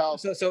biohealth.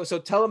 so so, so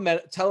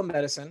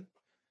telemedicine.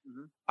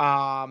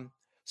 Mhm.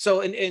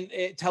 So in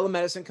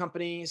telemedicine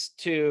companies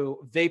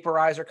to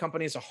vaporizer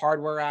companies, a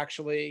hardware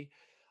actually.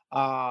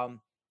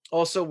 Um,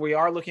 Also, we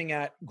are looking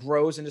at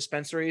grows and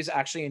dispensaries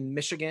actually in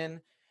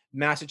Michigan,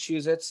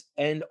 Massachusetts,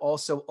 and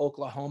also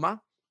Oklahoma.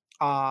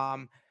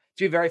 To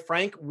be very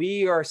frank,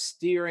 we are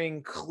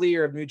steering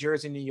clear of New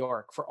Jersey, New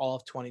York for all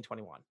of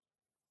 2021. Wait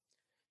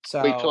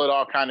till So it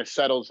all kind of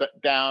settles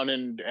down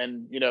and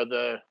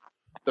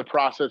the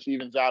process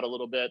evens out a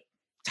little bit.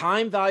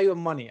 time value of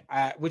money.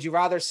 Would you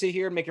rather sit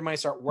here and make your money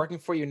start working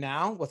for you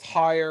now with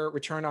higher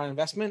return on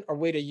investment, or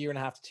wait a year and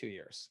a half to 2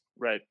 years?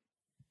 Right.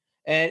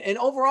 And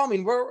overall, I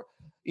mean,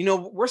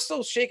 we're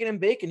still shaking and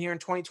baking here in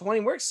 2020.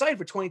 We're excited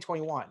for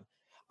 2021.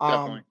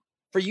 Definitely. Um,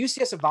 for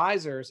UCS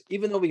advisors,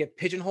 even though we get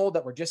pigeonholed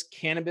that we're just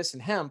cannabis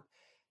and hemp,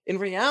 in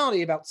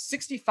reality, about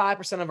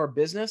 65% of our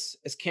business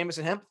is cannabis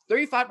and hemp.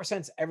 35%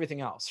 is everything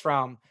else,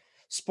 from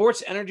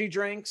sports energy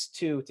drinks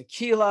to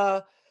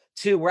tequila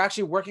to we're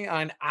actually working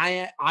on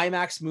an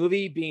IMAX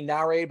movie being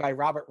narrated by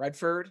Robert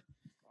Redford.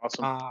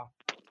 Awesome. Uh,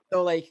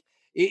 so like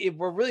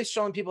we're really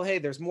showing people, hey,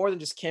 there's more than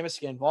just cannabis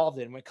to get involved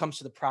in when it comes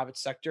to the private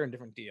sector and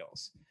different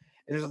deals.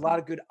 And there's a lot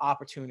of good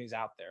opportunities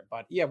out there.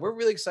 But yeah, we're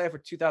really excited for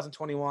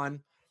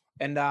 2021.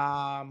 And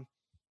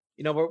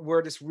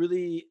we're just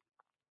really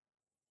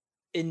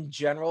in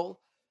general,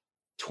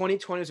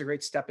 2020 is a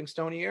great stepping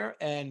stone year.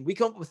 And we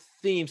come up with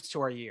themes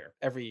to our year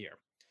every year.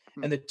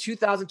 Hmm. And the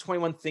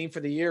 2021 theme for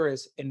the year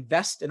is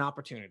invest in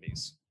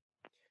opportunities.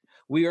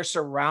 We are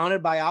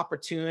surrounded by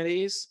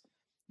opportunities.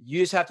 You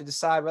just have to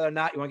decide whether or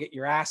not you want to get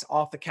your ass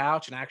off the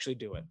couch and actually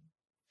do it.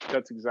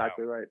 That's So,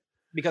 exactly right.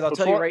 because I'll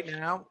tell you Before, right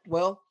now,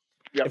 Will,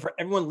 yep. and for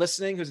everyone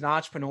listening who's an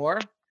entrepreneur,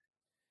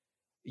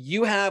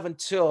 you have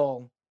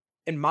until,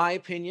 in my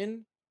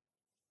opinion,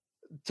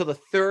 till the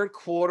third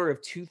quarter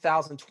of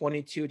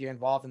 2022 to get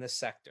involved in this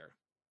sector.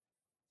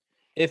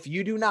 If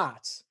you do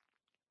not,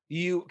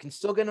 you can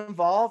still get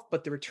involved,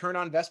 but the return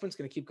on investment is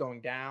going to keep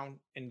going down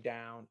and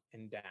down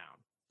and down.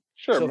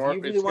 Sure, So if more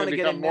you really it's want going to to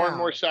get become in more and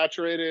more now,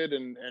 saturated, yep,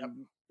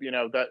 and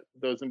that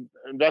those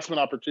investment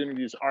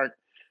opportunities aren't,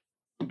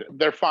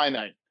 they're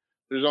finite.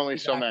 There's only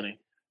so exactly, many.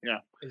 Yeah.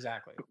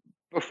 exactly.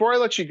 Before I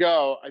let you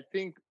go, I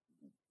think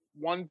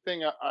one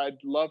thing I'd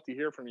love to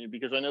hear from you,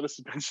 because I know this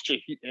has been such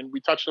a and we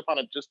touched upon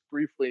it just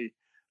briefly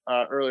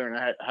earlier, and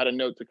I had a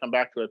note to come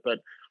back to it, but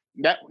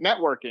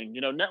networking.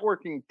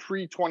 Networking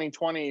pre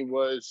 2020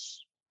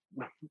 was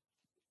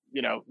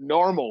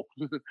normal.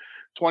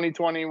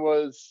 2020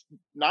 was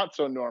not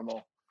so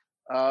normal.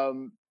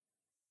 Um,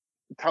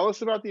 Tell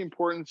us about the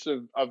importance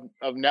of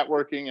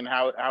networking and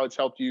how it's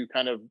helped you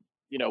kind of,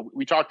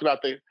 we talked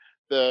about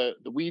the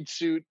weed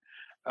suit,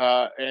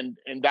 and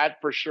that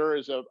for sure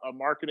is a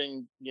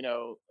marketing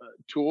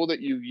tool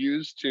that you've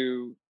used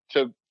to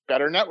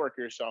better network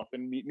yourself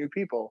and meet new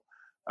people.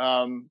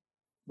 um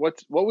what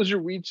was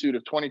your weed suit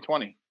of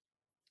 2020?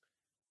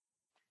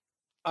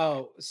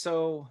 Oh,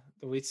 so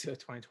the weeds of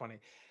 2020.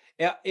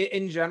 Yeah,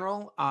 in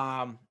general,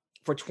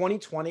 for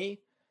 2020,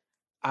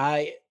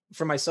 I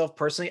for myself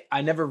personally,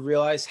 I never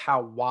realized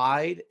how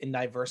wide and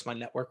diverse my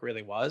network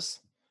really was.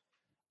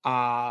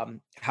 How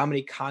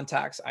many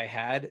contacts I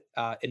had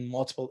in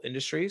multiple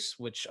industries,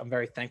 which I'm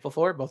very thankful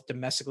for, both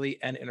domestically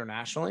and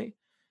internationally.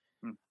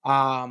 Hmm.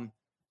 Um,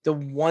 the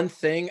one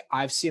thing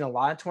I've seen a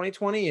lot in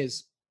 2020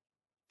 is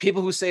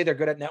people who say they're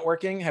good at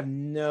networking have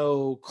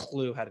no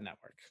clue how to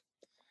network.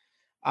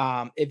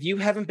 If you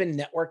haven't been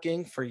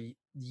networking for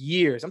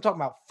years, I'm talking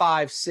about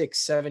 5, 6,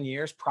 7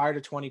 years prior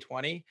to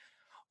 2020,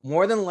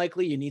 more than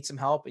likely you need some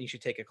help and you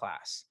should take a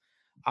class.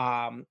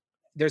 Um,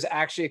 there's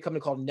actually a company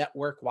called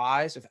Network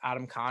Wise with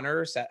Adam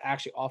Connors that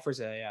actually offers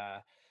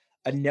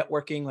a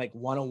networking like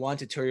 101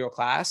 tutorial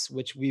class,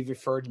 which we've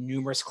referred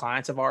numerous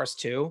clients of ours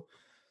to.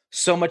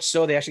 So much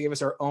so they actually gave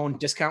us our own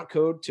discount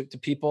code to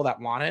people that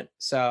want it. We'll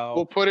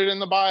So put it in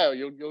the bio.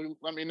 You'll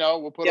let me know.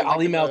 We'll put a yeah, I'll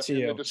link email it to in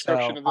the you.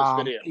 description So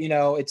of this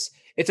video.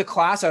 it's a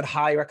class I'd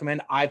highly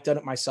recommend. I've done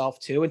it myself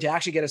too. And to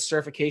actually get a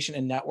certification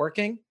in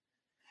networking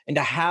and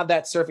to have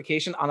that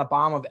certification on the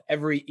bottom of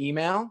every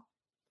email,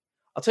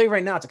 I'll tell you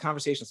right now, it's a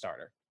conversation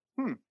starter.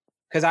 Hmm.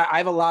 Because I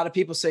have a lot of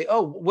people say,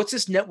 "Oh, what's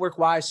this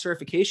network-wise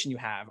certification you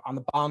have on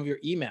the bottom of your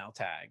email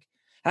tag?"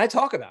 And I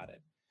talk about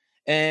it.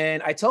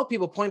 And I tell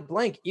people point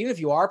blank, even if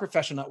you are a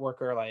professional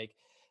networker, like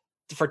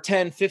for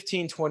 10,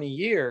 15, 20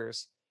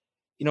 years,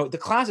 the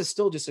class is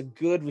still just a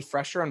good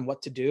refresher on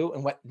what to do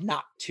and what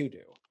not to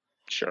do.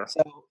 Sure.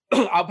 So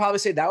I'll probably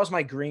say that was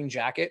my green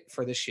jacket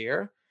for this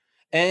year.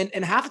 And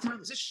half the time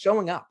it's just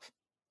showing up.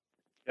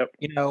 Yep.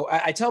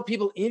 I tell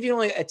people, even if you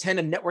only attend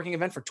a networking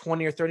event for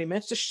 20 or 30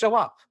 minutes, just show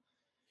up.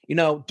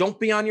 Don't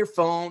be on your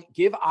phone,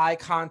 give eye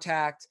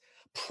contact,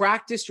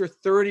 practice your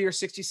 30 or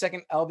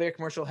 60-second elevator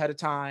commercial ahead of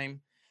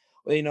time.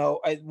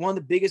 One of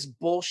the biggest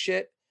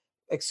bullshit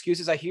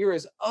excuses I hear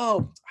is,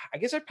 "Oh, I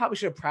guess I probably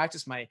should have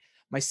practiced my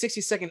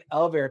 60-second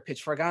elevator pitch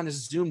before I got on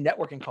this Zoom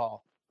networking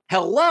call."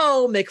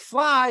 Hello,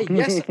 McFly.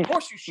 Yes, of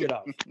course you should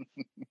have.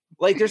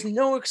 Like, there's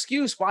no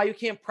excuse why you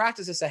can't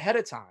practice this ahead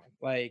of time.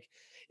 Like,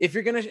 if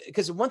you're gonna,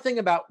 because one thing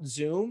about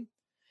Zoom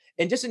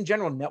and just in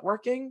general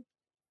networking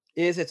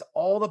is it's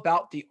all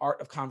about the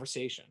art of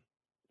conversation.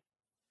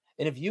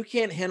 And if you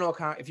can't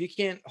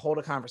hold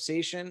a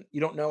conversation, you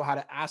don't know how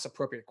to ask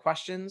appropriate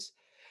questions,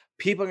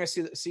 people are going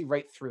to see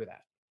right through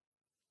that.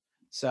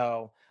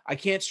 So I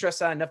can't stress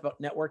that enough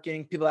about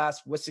networking. People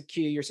ask, what's the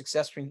key to your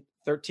success between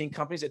 13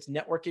 companies? It's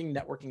networking,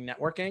 networking,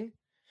 networking.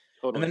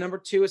 Totally. And then number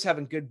two is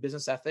having good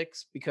business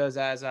ethics, because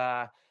as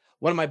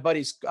one of my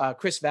buddies,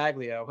 Chris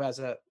Vaglio, who has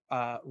a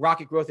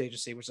Rocket Growth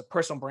Agency, which is a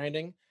personal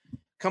branding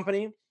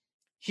company,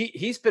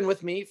 he's been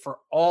with me for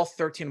all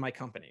 13 of my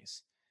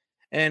companies.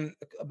 And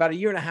about a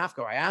year and a half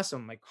ago, I asked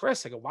him, like,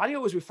 Chris, I go, why do you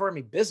always refer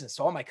me business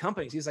to all my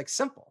companies? He's like,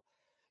 simple.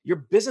 Your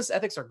business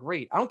ethics are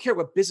great. I don't care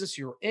what business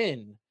you're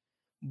in,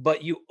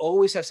 but you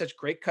always have such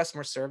great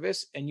customer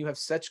service and you have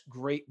such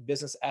great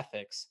business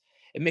ethics.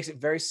 It makes it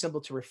very simple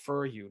to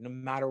refer you no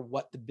matter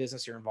what the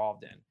business you're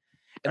involved in.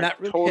 And that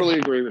really totally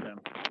agree with him.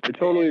 I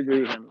totally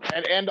agree with him.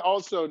 And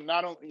also,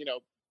 not only,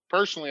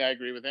 personally, I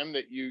agree with him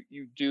that you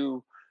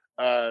do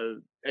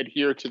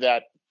adhere to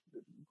that.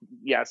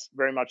 Yes,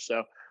 very much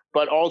so.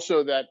 But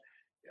also that,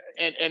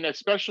 and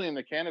especially in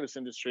the cannabis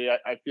industry,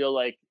 I feel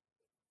like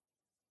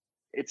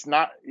it's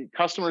not,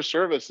 customer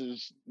service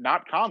is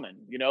not common.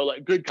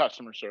 Like good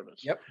customer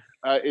service, Yep.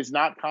 Is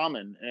not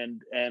common,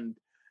 and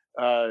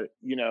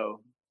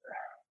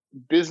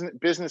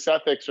business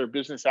ethics or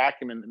business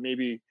acumen that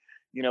maybe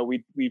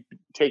we've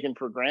taken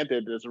for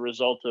granted as a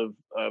result of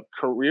a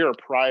career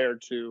prior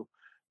to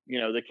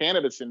the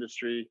cannabis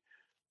industry.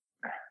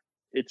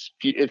 It's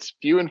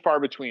few and far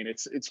between.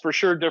 It's for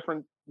sure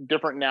different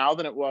now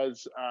than it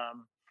was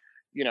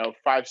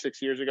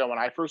 5-6 years ago when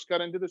I first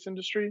got into this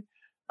industry.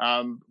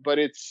 But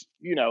it's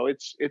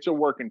a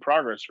work in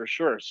progress for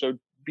sure. So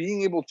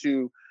being able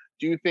to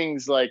do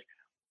things like,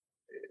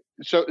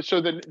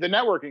 the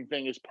networking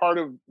thing is part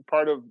of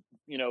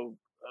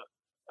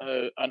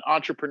an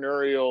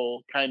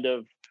entrepreneurial kind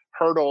of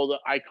hurdle that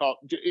I call,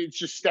 it's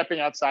just stepping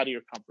outside of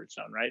your comfort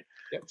zone, right?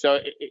 Yep. So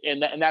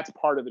and that's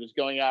part of it, is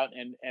going out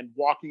and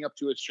walking up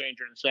to a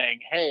stranger and saying,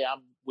 "Hey,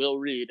 I'm Will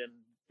Reed, and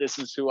this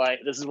is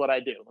what I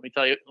do. Let me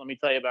tell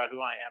you about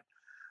who I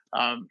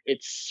am."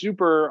 It's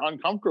super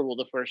uncomfortable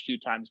the first few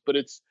times, but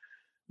it's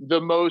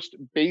the most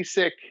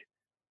basic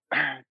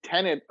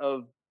tenet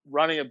of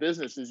running a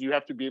business. Is you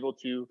have to be able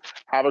to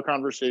have a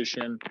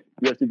conversation.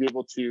 You have to be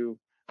able to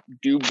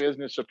do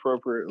business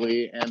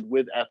appropriately and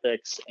with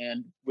ethics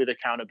and with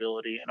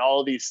accountability and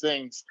all of these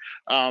things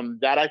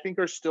that I think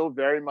are still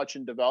very much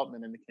in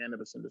development in the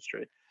cannabis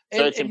industry.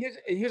 So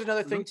here's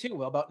another thing too,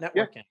 Will, about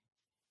networking. Yeah.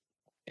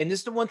 And this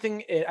is the one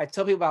thing I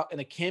tell people about in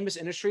the cannabis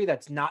industry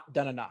that's not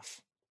done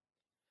enough.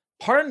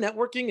 Part of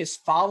networking is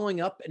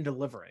following up and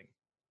delivering.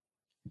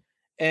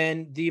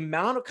 And the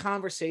amount of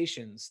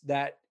conversations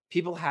that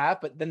people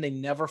have, but then they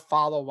never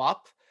follow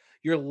up,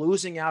 you're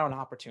losing out on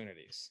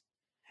opportunities.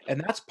 And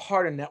that's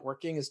part of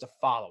networking, is to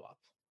follow up.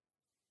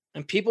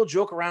 And people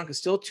joke around because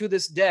still to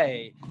this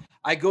day,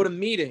 I go to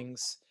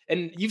meetings,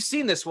 and you've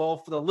seen this, Will,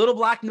 for the little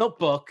black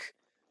notebook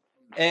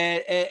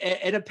and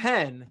a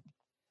pen.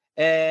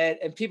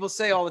 And people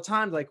say all the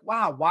time, like,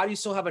 wow, why do you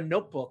still have a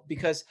notebook?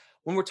 Because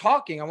when we're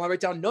talking, I want to write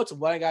down notes of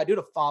what I got to do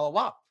to follow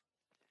up.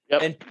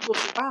 Yep. And people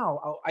say,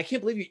 wow, I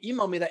can't believe you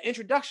emailed me that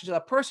introduction to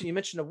that person you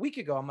mentioned a week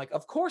ago. I'm like,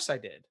 of course I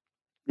did.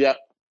 Yep.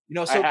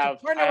 So part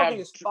of networking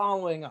is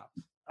following up.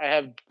 I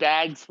have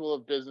bags full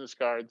of business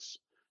cards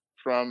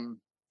from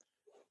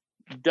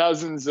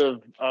dozens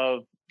of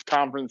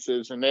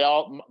conferences, and they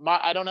all,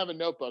 I don't have a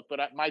notebook, but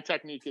my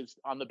technique is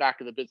on the back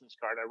of the business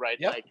card. I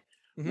write like,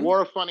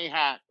 wore a funny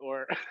hat,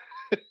 or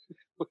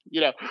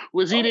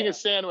was eating a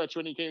sandwich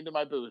when he came to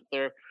my booth,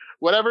 or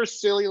whatever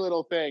silly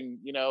little thing,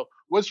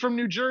 was from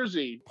New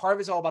Jersey. Part of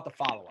it's all about the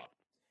follow-up.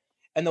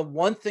 And the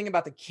one thing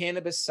about the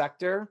cannabis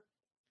sector,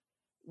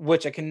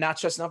 which I cannot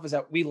stress enough, is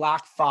that we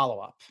lack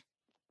follow-up.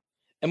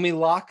 And we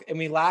lack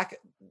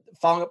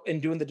following up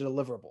and doing the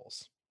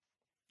deliverables.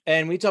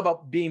 And we talk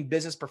about being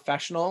business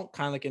professional,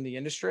 kind of like in the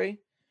industry,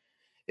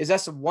 is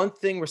that's the one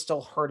thing we're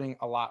still hurting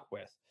a lot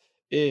with.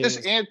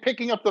 And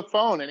picking up the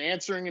phone and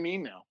answering an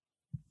email.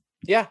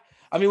 Yeah.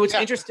 I mean, what's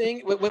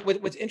interesting,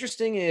 what's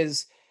interesting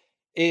is,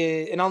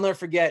 and I'll never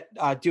forget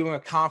doing a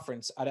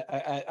conference,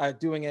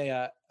 doing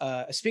a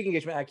speaking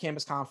engagement at a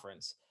campus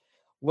conference,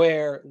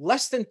 where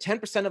less than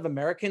 10% of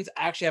Americans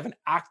actually have an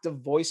active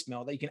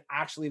voicemail that you can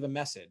actually leave a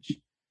message.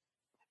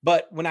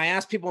 But when I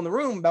asked people in the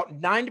room, about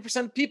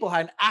 90% of people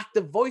had an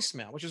active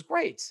voicemail, which is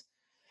great.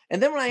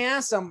 And then when I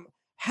asked them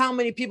how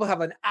many people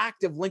have an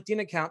active LinkedIn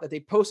account that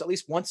they post at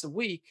least once a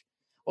week,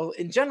 well,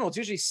 in general, it's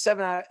usually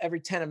 7 out of every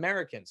 10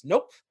 Americans.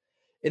 Nope.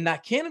 In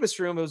that cannabis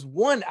room, it was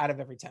 1 out of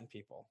every 10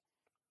 people.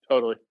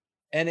 Totally.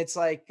 And it's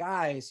like,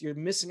 guys, you're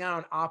missing out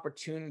on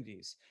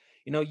opportunities.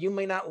 You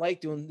may not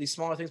like doing these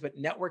smaller things, but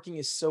networking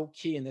is so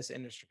key in this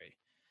industry.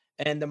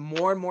 And the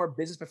more and more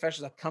business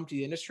professionals that come to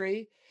the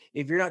industry,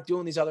 if you're not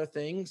doing these other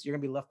things, you're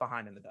gonna be left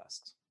behind in the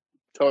dust.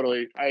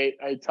 Totally.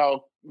 I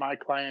tell my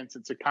clients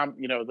it's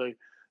the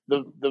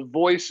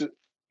voice,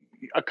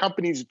 a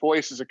company's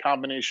voice is a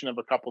combination of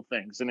a couple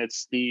things, and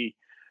it's the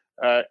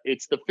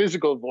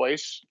physical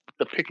voice,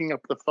 the picking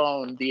up the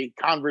phone, the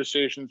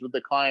conversations with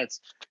the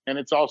clients, and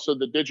it's also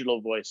the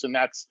digital voice, and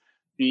that's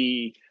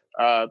the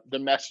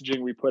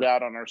messaging we put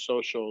out on our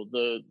social,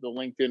 the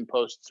LinkedIn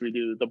posts we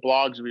do, the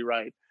blogs we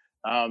write,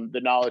 the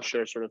knowledge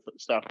share sort of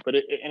stuff. But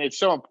it's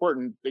so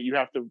important that you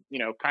have to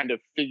kind of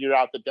figure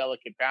out the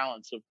delicate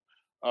balance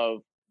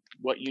of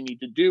what you need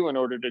to do in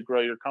order to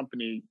grow your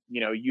company,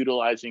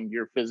 utilizing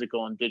your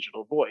physical and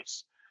digital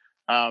voice.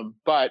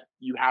 But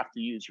you have to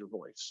use your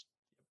voice.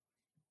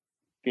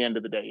 At the end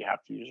of the day, you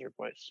have to use your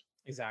voice.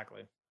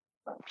 Exactly.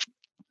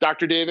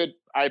 Dr. David,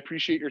 I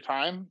appreciate your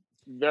time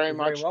very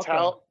much.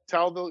 Tell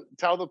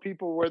the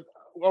people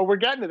we're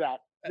getting to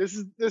that. This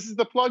is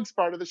the plugs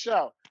part of the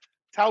show.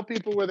 Tell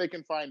people where they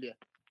can find you.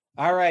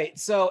 All right.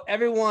 So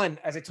everyone,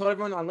 as I told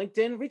everyone on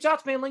LinkedIn, reach out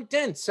to me on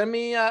LinkedIn. Send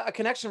me a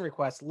connection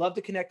request. Love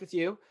to connect with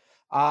you.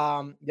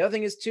 The other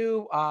thing is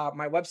too,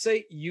 my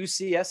website,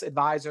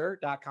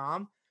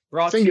 ucsadvisor.com,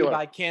 brought to you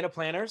by Canna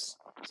Planners.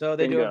 So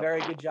they do a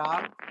very good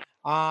job.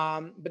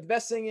 But the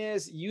best thing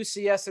is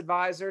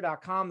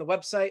ucsadvisor.com, the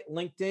website,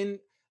 LinkedIn,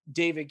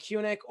 David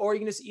Kunick, or you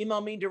can just email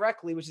me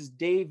directly, which is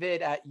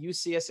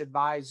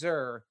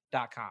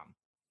david@ucsadvisor.com.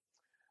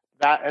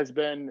 That has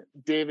been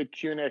David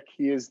Kunick.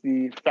 He is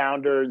the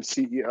founder and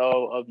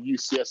CEO of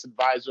UCS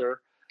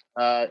Advisor,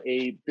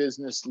 a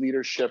business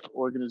leadership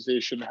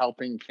organization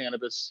helping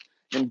cannabis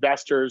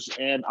investors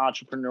and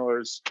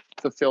entrepreneurs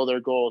fulfill their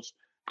goals.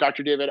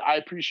 Dr. David, I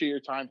appreciate your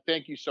time.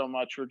 Thank you so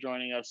much for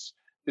joining us.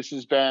 This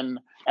has been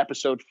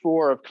episode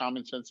 4 of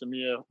Common Sense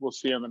EMEA. We'll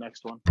see you on the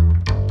next one.